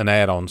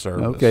add-on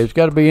service. Okay, it's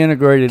got to be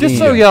integrated Just in.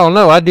 so y'all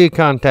know, I did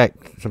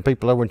contact some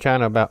people over in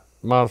China about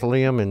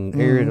mausoleum and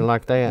areas and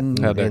like that.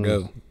 How'd that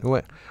go?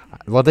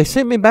 Well, they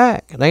sent me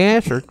back. They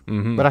answered,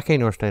 but I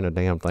can't understand a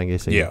damn thing they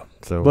said. Yeah.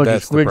 So Bunch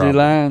that's of squiggly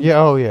lines.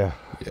 Yeah, oh yeah.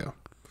 Yeah.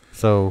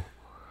 So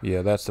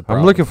yeah, that's the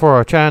problem. I'm looking for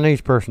a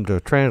Chinese person to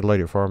translate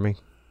it for me.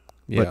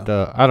 Yeah.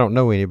 But I don't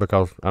know any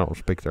because I don't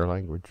speak their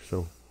language.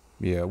 So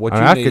yeah,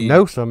 I could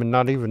know some and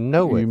not even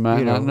know it. You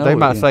might not know they it,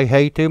 might say,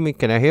 "Hey, to me,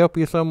 can I help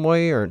you some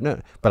way?" Or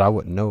no, but I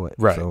wouldn't know it.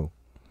 Right. So.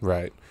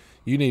 Right.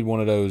 You need one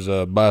of those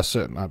not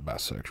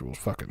bisexuals.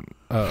 Fucking.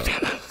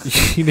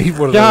 You need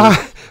one of those.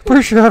 Yeah,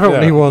 pretty sure I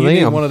don't need one of them.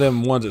 You need one of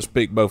them ones that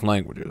speak both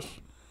languages.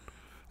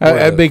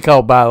 That'd be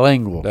called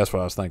bilingual. That's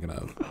what I was thinking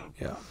of.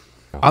 Yeah.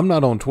 I'm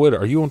not on Twitter.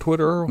 Are you on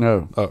Twitter, Earl?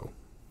 No. Oh.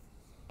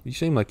 You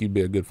seem like you'd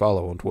be a good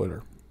follow on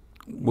Twitter.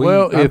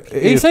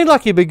 He seems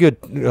like he'd be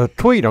good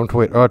tweet on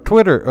Twitter,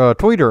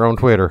 tweeter on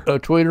Twitter. A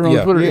tweeter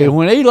on Twitter. Yeah. And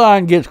when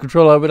Elon gets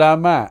control of it, I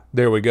might.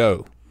 There we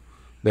go.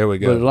 But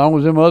as long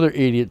as them other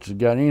idiots have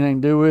got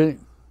anything to do with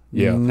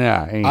it,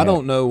 nah. I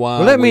don't know why.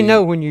 Well, let me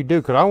know when you do,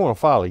 because I want to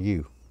follow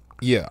you.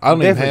 Yeah, I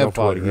don't even have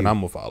Twitter, and I'm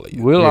going to follow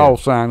you. We'll all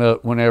sign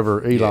up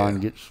whenever Elon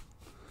gets.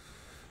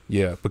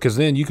 Yeah, because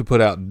then you could put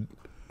out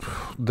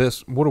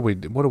this. What are we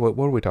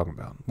talking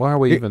about? Why are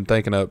we even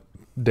thinking up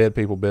dead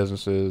people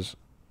businesses?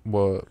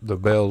 The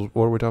bells.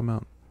 What are we talking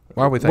about?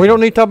 Why are we thinking? We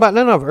don't need to talk about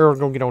none of it. Earl's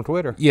going to get on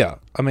Twitter. Yeah,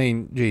 I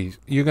mean, geez,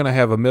 you're going to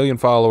have 1 million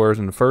followers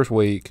in the first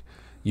week.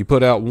 You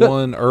put out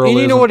one Earl. And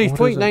you know what his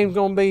tweet name's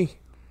going to be?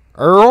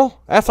 Earl.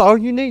 That's all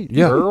you need.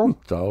 Yeah, Earl.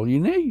 That's all you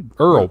need.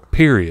 Earl.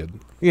 Period.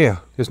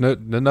 Yeah. It's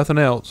nothing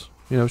else.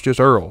 It's just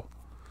Earl.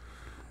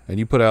 And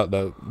you put out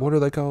what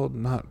are they called?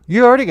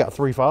 You already got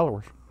 3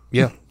 followers.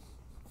 Yeah.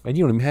 And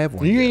you don't even have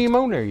one. You yet. ain't even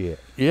on there yet.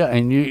 Yeah,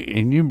 and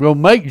you will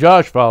make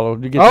Josh follow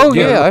to get.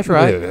 That's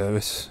right.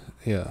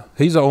 Yeah,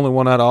 he's the only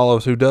one out of all of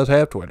us who does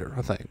have Twitter.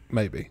 I think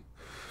maybe,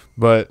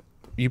 but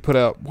you put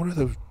out what are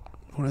the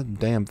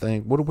damn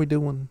thing? What are we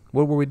doing?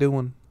 What were we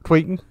doing?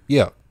 Tweeting.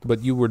 Yeah,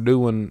 but you were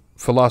doing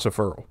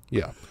philosopher.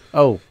 Yeah.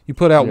 Oh, you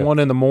put out one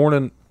in the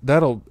morning.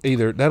 That'll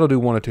do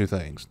one of two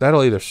things.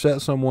 That'll either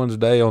set someone's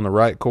day on the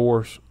right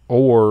course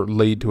or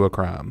lead to a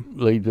crime.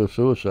 Lead to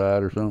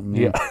suicide or something.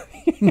 Yeah.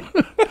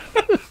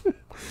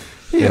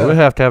 Yeah, we'll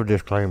have to have a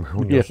disclaimer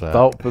on your side.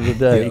 Thought for the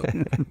day.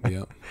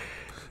 Yeah.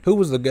 Who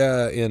was the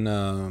guy in?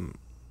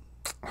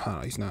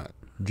 He's not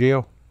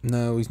Jill.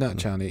 No, he's not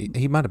Chinese.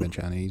 He might have been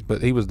Chinese,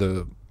 but he was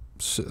the.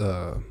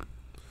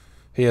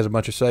 He has a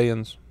bunch of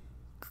sayings.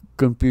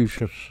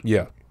 Confucius.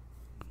 Yeah.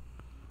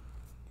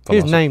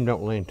 His name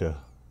don't lend to.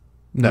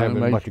 No, it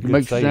makes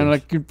you sound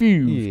like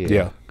confused.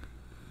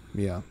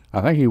 Yeah.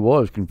 I think he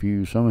was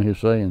confused. Some of his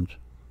sayings.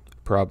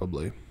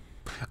 Probably.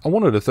 I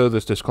wanted to throw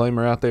this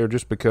disclaimer out there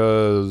just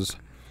because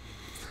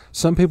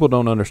some people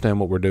don't understand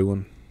what we're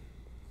doing.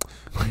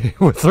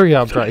 With 3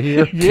 of them right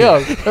here.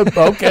 Yeah.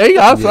 Okay,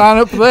 I'll sign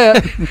up for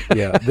that.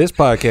 Yeah. This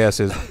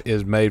podcast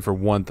is made for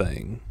one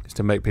thing. It's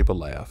to make people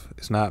laugh.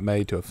 It's not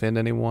made to offend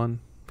anyone.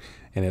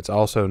 And it's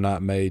also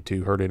not made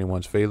to hurt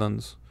anyone's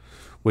feelings.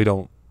 We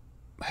don't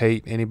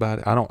hate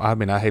anybody.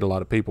 I hate a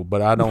lot of people,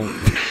 but I don't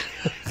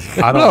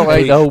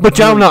hate. But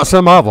y'all not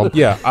some of them.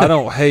 Yeah, I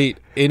don't hate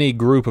any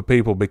group of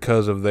people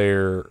because of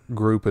their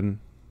grouping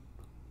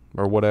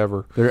or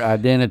whatever. Their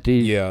identity.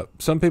 Yeah.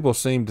 Some people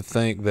seem to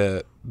think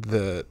that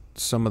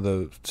some of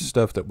the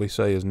stuff that we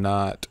say is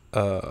not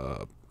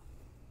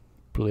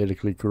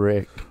politically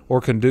correct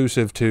or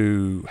conducive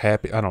to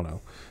happy. I don't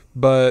know.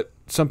 But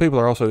some people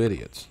are also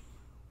idiots.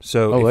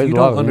 So if you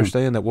don't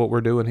understand that what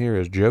we're doing here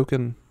is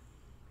joking,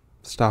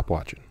 stop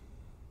watching.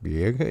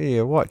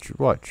 Yeah, watch.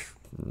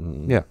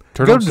 Yeah,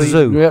 go to the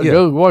zoo. Yeah,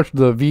 go watch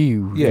The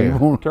View. Yeah,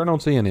 turn on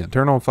CNN,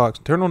 turn on Fox,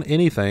 turn on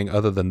anything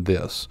other than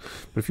this.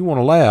 But if you want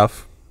to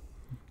laugh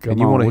and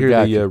you want to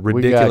hear the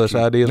ridiculous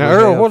ideas, now,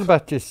 Earl, what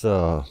about this?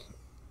 What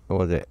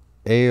was it?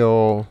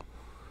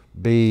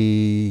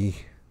 B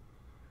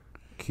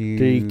Q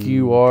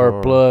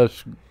TQR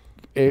plus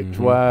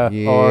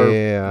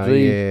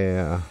XYRZ.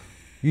 Yeah.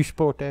 You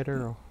support that,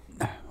 Earl?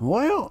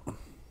 Well,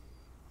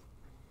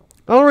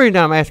 the only reason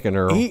I'm asking,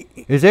 Earl,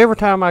 is every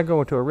time I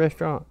go into a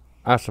restaurant,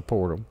 I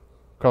support them.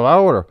 Because I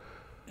order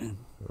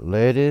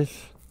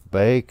lettuce,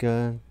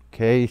 bacon,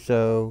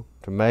 queso,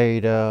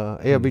 tomato,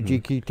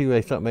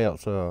 LBGQ2A, something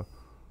else,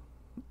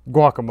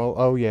 guacamole.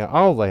 Oh, yeah,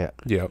 all that.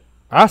 Yep.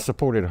 I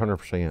support it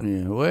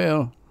 100%. yeah,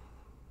 well.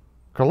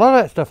 Because a lot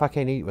of that stuff I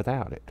can't eat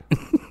without it.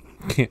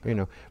 You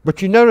know.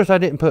 But you notice I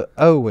didn't put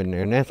O in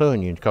there, and that's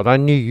onions, because I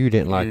knew you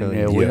didn't like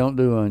onions. Yeah, we don't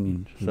do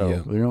onions.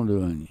 So we don't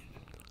do onions.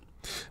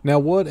 Now,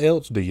 what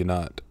else do you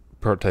not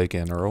partake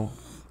in, Earl?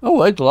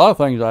 Oh, there's a lot of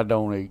things I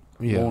don't eat.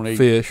 Yeah, won't eat.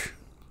 fish.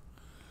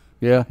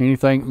 Yeah,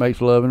 anything that makes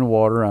love in the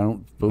water, I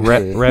don't.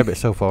 Rabbit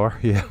so far,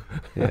 yeah.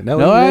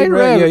 No, I ate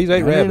rabbit. Yeah, he's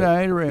ate rabbit.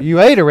 I ate a rabbit. You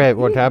ate a rabbit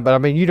one time, but I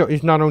mean, you don't.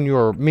 It's not on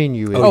your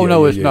menu. Oh,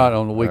 no, yeah, it's not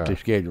on the weekly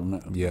schedule.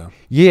 No. Yeah.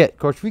 Yet, of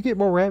course, if we get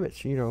more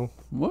rabbits, you know.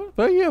 Well,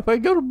 if they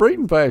go to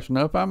breeding fast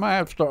enough, I might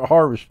have to start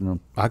harvesting them.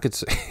 I could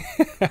see,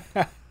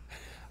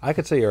 I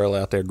could see Earl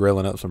out there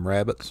grilling up some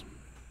rabbits.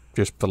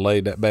 Just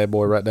filleted that bad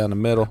boy right down the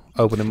middle,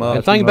 open him up.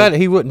 The thing about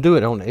it, he wouldn't do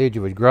it on the edge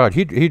of his garage.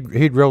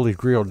 He'd roll his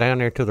grill down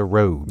there to the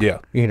road. Yeah.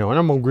 You know, and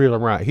I'm gonna grill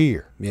him right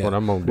here. Yeah. What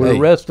I'm gonna do. Well, the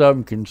rest of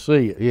them can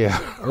see it. Yeah.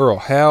 Earl,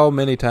 how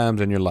many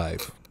times in your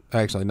life,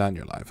 actually not in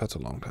your life, that's a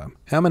long time,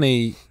 how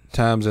many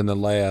times in the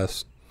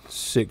last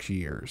 6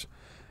 years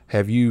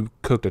have you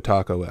cooked a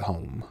taco at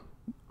home?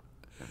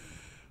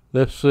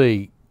 Let's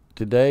see.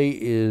 Today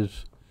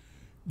is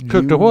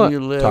Cooked June a what?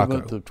 11th Taco.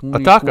 of 2020,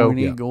 A taco?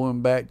 Yeah.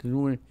 going back to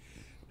 20.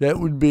 That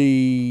would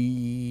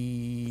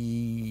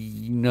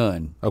be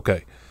none.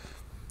 Okay.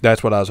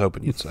 That's what I was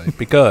hoping you'd say.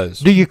 Because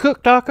Do you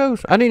cook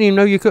tacos? I didn't even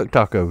know you cooked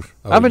tacos.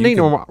 Oh, I've been you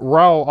eating them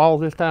raw all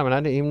this time, and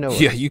I didn't even know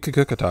it. yeah, you could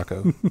cook a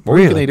taco. Or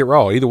you can Really? eat it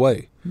raw, either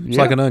way. It's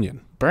Yeah. like an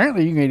onion.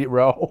 Apparently, you can eat it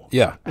raw.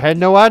 Yeah. I had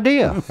no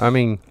idea. I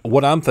mean,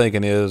 What I'm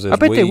thinking is I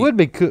bet they would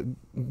be good,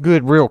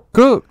 real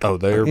cooked. Oh,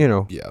 they're, you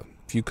know, yeah.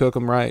 If you cook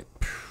them right,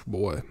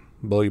 boy,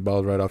 blow your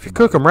balls right off your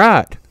cook body. them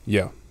right.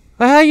 Yeah.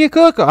 Well, how you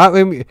cook them?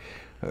 I mean,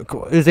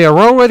 is there a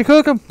wrong way to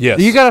cook them? Yes.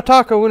 You got a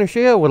taco in a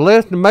shell with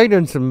lettuce, tomato,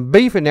 and some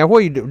beef in there. What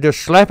you do? Just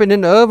slap it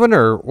in the oven,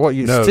 or what?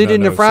 You sit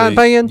in the frying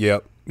pan?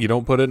 Yep. You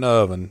don't put it in the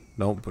oven.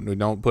 Don't put it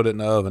in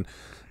the oven.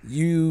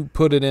 You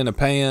put it in a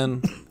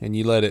pan and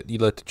you let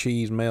the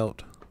cheese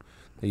melt.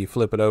 Then you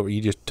flip it over.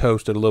 You just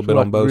toast it a little bit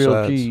like on both grilled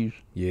sides. cheese.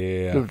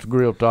 Yeah. It's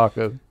grilled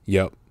taco.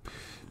 Yep.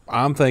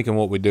 I'm thinking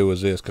what we do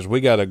is this, because we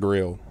got a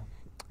grill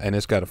and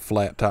it's got a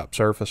flat top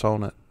surface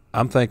on it.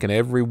 I'm thinking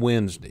every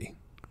Wednesday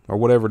or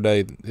whatever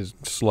day is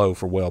slow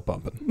for well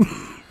pumping.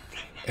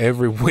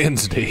 Every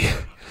Wednesday.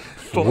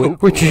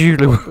 Which is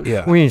usually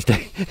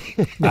Wednesday.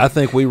 I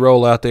think we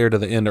roll out there to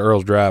the end of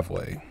Earl's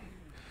driveway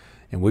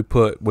and we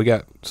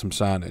got some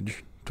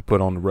signage to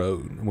put on the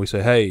road. And we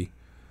say, hey,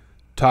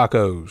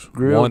 tacos.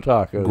 Grilled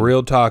tacos.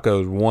 Grilled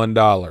tacos,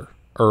 $1,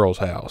 Earl's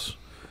house.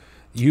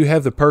 You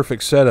have the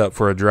perfect setup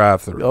for a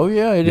drive-through. Oh,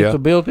 yeah. It's a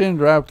built-in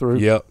drive-through.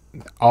 Yep.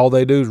 All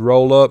they do is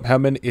roll up. How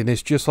many? And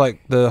it's just like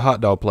the hot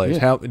dog place.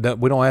 Yeah.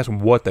 We don't ask them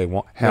what they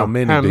want. How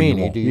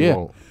many do you want?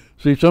 want?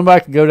 See,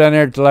 somebody could go down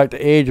there to like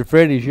the edge of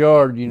Freddie's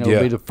yard, be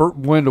the first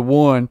window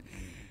one.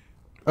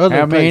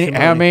 How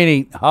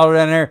many? Holler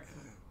down there.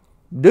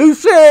 Do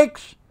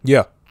 6.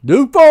 Yeah.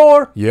 Do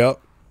 4. Yep.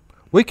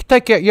 We could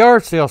take that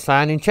yard sale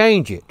sign and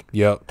change it.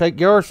 Yep. Take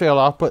yard sale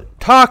off, put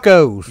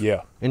tacos.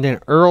 Yeah. And then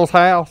Earl's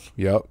house,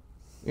 Yep.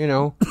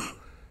 And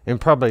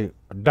probably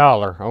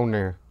 $1 on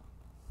there.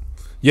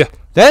 Yeah.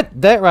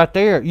 That right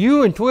there,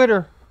 you and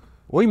Twitter,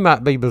 we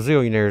might be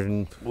bazillionaires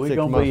in 6 We're going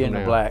to months be in from the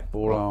now. black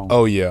for long.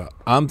 Oh yeah.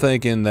 I'm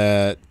thinking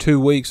that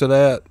 2 weeks of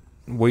that,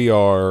 we've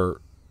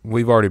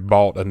already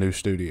bought a new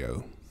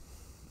studio,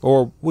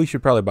 or we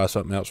should probably buy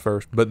something else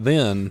first. But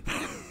then,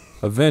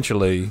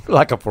 eventually,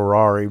 Like a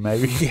Ferrari,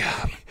 maybe.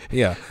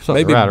 yeah, Something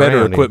maybe right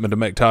better around equipment to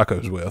make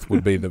tacos with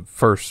would be the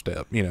first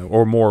step,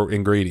 or more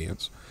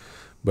ingredients.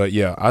 But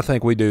yeah, I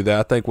think we do that.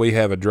 I think we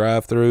have a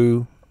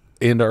drive-through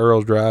into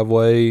Earl's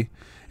driveway.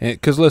 And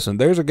because listen,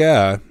 there's a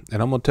guy,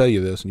 and I'm going to tell you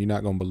this, and you're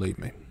not going to believe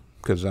me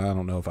because I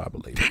don't know if I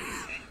believe it.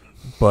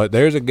 But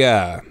there's a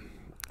guy.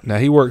 Now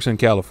he works in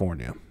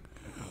California.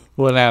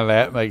 Well, now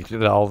that makes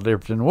it all the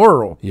difference in the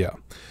world. Yeah,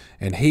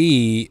 and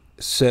he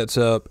sets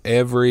up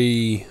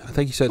Thursday,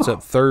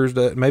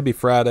 maybe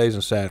Fridays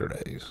and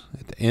Saturdays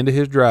at the end of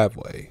his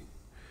driveway.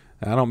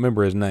 I don't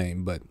remember his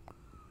name, but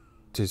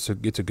it's a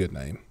good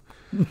name.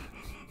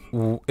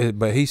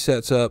 But he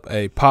sets up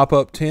a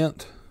pop-up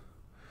tent.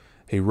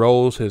 He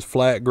rolls his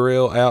flat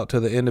grill out to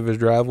the end of his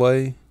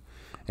driveway,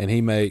 and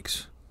he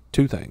makes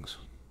 2 things.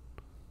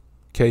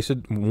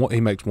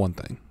 He makes one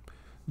thing.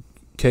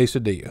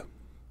 Quesadilla.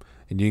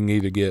 And you can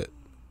either get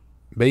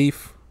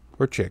beef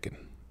or chicken.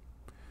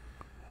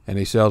 And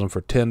he sells them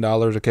for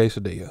 $10 a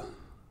quesadilla.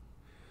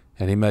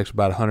 And he makes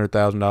about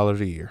 $100,000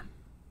 a year.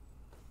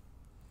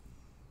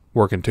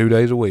 Working 2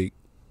 days a week.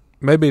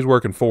 Maybe he's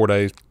working 4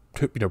 days,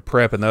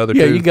 prepping the other 2.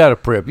 Yeah, you got to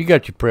prep. You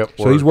got your prep work.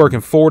 So he's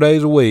working 4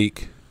 days a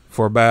week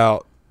for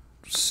about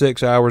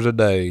 6 hours a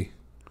day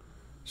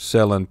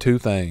selling two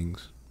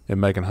things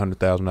and making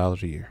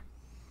 $100,000 a year.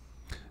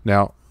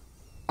 Now,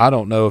 I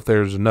don't know if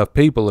there's enough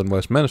people in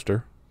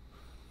Westminster,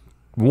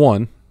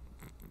 one,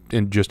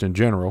 in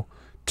general,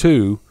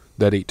 two,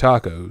 that eat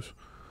tacos,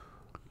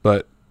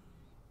 but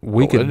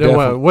we could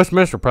definitely...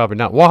 Westminster probably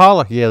not.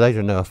 Walhalla, yeah, there's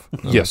enough.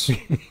 Yes.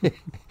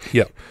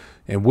 Yep.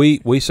 And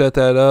we set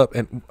that up,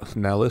 and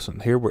now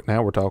listen,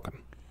 now we're talking.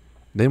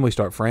 Then we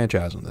start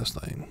franchising this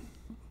thing.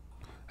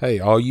 Hey,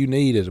 all you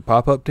need is a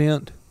pop-up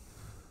tent,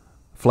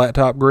 flat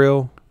top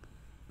grill,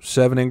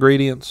 7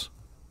 ingredients.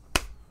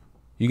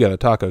 You got a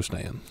taco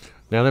stand.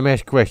 Now let me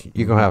ask you a question.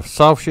 You gonna have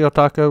soft shell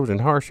tacos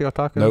and hard shell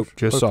tacos? Nope,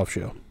 just soft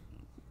shell.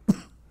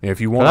 If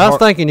you want, I was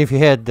thinking if you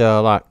had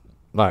like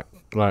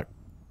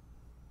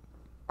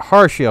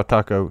hard shell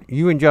taco,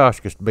 you and Josh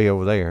could be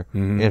over there.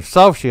 Mm-hmm. And if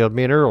soft shell,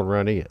 me and Earl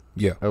run it.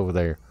 Yeah, over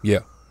there. Yeah,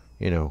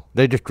 you know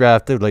they just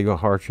drive through. They go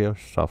hard shell,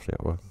 soft shell.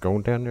 Well,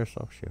 going down there,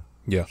 soft shell.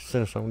 Yeah,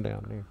 send us on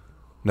down there.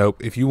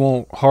 Nope. If you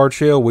want hard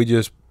shell, we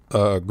just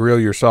grill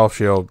your soft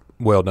shell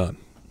well done,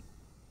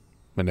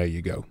 and there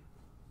you go.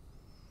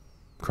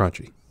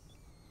 Crunchy.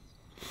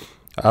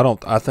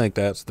 I think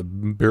that's the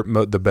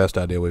best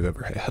idea we've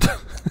ever had.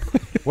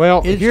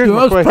 Well, it's here's the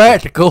most question.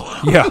 practical.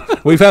 Yeah,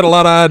 we've had a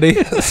lot of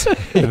ideas.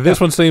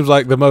 This one seems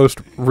like the most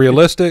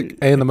realistic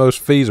and the most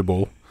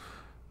feasible,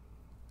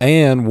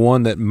 and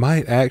one that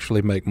might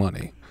actually make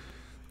money.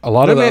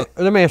 Let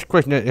me ask a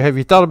question. Have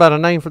you thought about a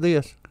name for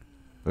this?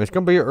 It's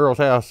going to be at Earl's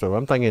house, so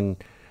I'm thinking...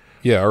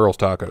 Yeah, Earl's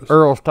Tacos.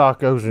 Earl's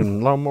Tacos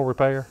and Lawnmower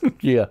Repair?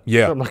 Yeah.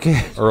 Something like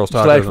that. Earl's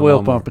Tacos and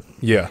well pumping.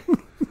 Yeah.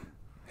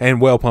 And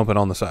well pumping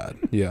on the side.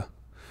 Yeah.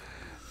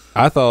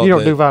 I thought... You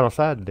don't do vinyl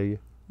siding, do you?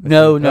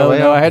 No.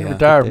 I had to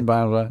retire from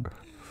vinyl siding.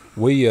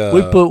 We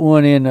put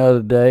one in the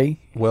other day.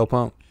 Well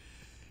pump?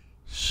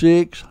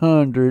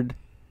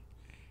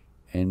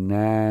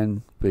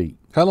 609 feet.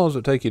 How long does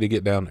it take you to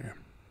get down there?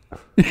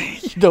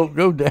 You don't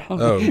go down.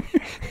 Oh.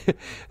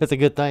 That's a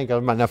good thing, because I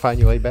might not find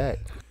your way back.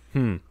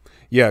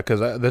 Yeah, because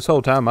this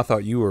whole time I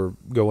thought you were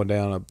going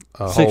down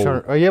a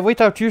 600. Oh, yeah, we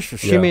thought you were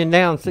shimmying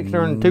down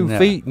 602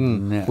 feet.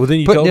 And well,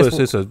 then you told us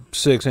it's a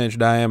 6-inch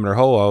diameter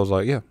hole. I was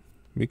like, yeah,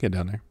 we can get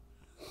down there.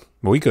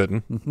 But we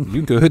couldn't.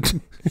 You could.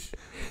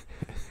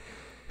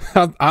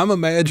 I'm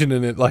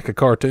imagining it like a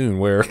cartoon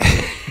where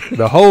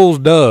the hole's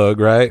dug,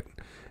 right?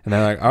 And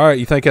they're like, all right,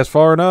 you think that's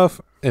far enough?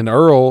 And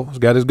Earl's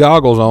got his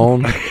goggles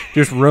on,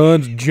 just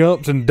runs,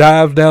 jumps, and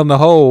dives down the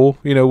hole,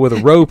 with a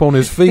rope on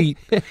his feet.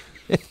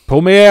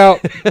 Pull me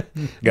out.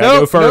 Gotta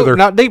go further. Nope,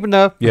 not deep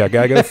enough. Yeah,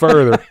 gotta go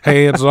further.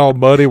 Hands all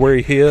muddy where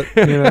he hit,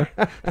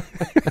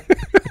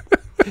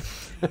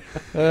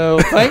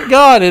 Oh, thank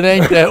God it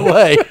ain't that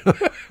way.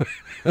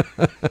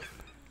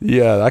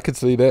 Yeah, I could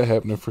see that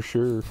happening for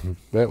sure.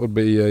 That would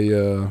be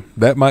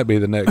that might be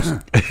the next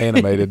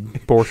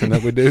animated portion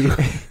that we do.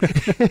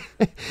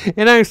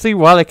 And I can see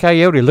Wile E.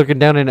 Coyote looking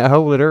down in that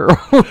hole at Earl.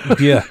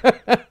 Yeah.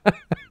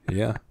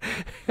 Yeah.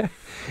 And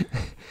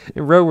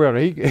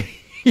Roadrunner,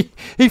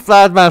 he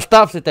flies by and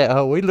stops at that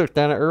hole. He looks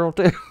down at Earl,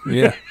 too.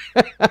 Yeah.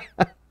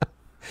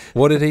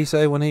 What did he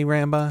say when he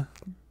ran by?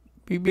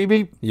 Beep, beep,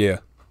 beep. Yeah.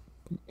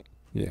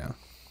 Yeah.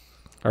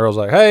 Earl's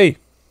like, hey,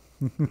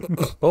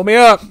 pull me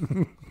up.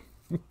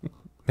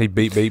 He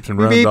beeps and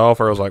runs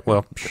off. Earl's like,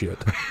 well,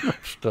 shit.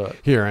 Stuck.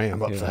 Here I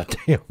am upside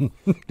down.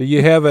 Do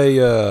you have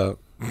a...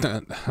 never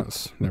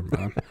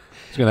mind. I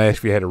was going to ask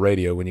if you had a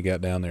radio when you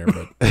got down there,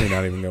 but you're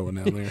not even going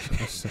down there.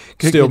 So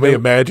still me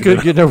imagining.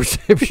 Couldn't get no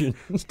reception.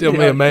 Still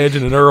me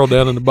imagining Earl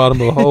down in the bottom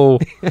of the hole.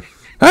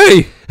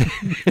 Hey,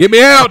 get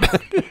me out.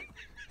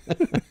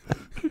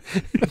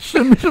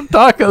 Send me some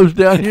tacos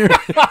down here.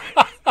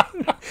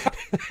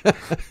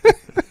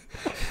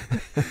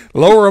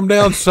 Lower them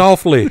down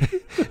softly.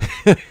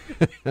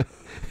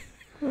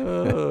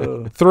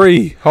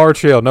 3, hard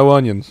shell, no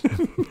onions.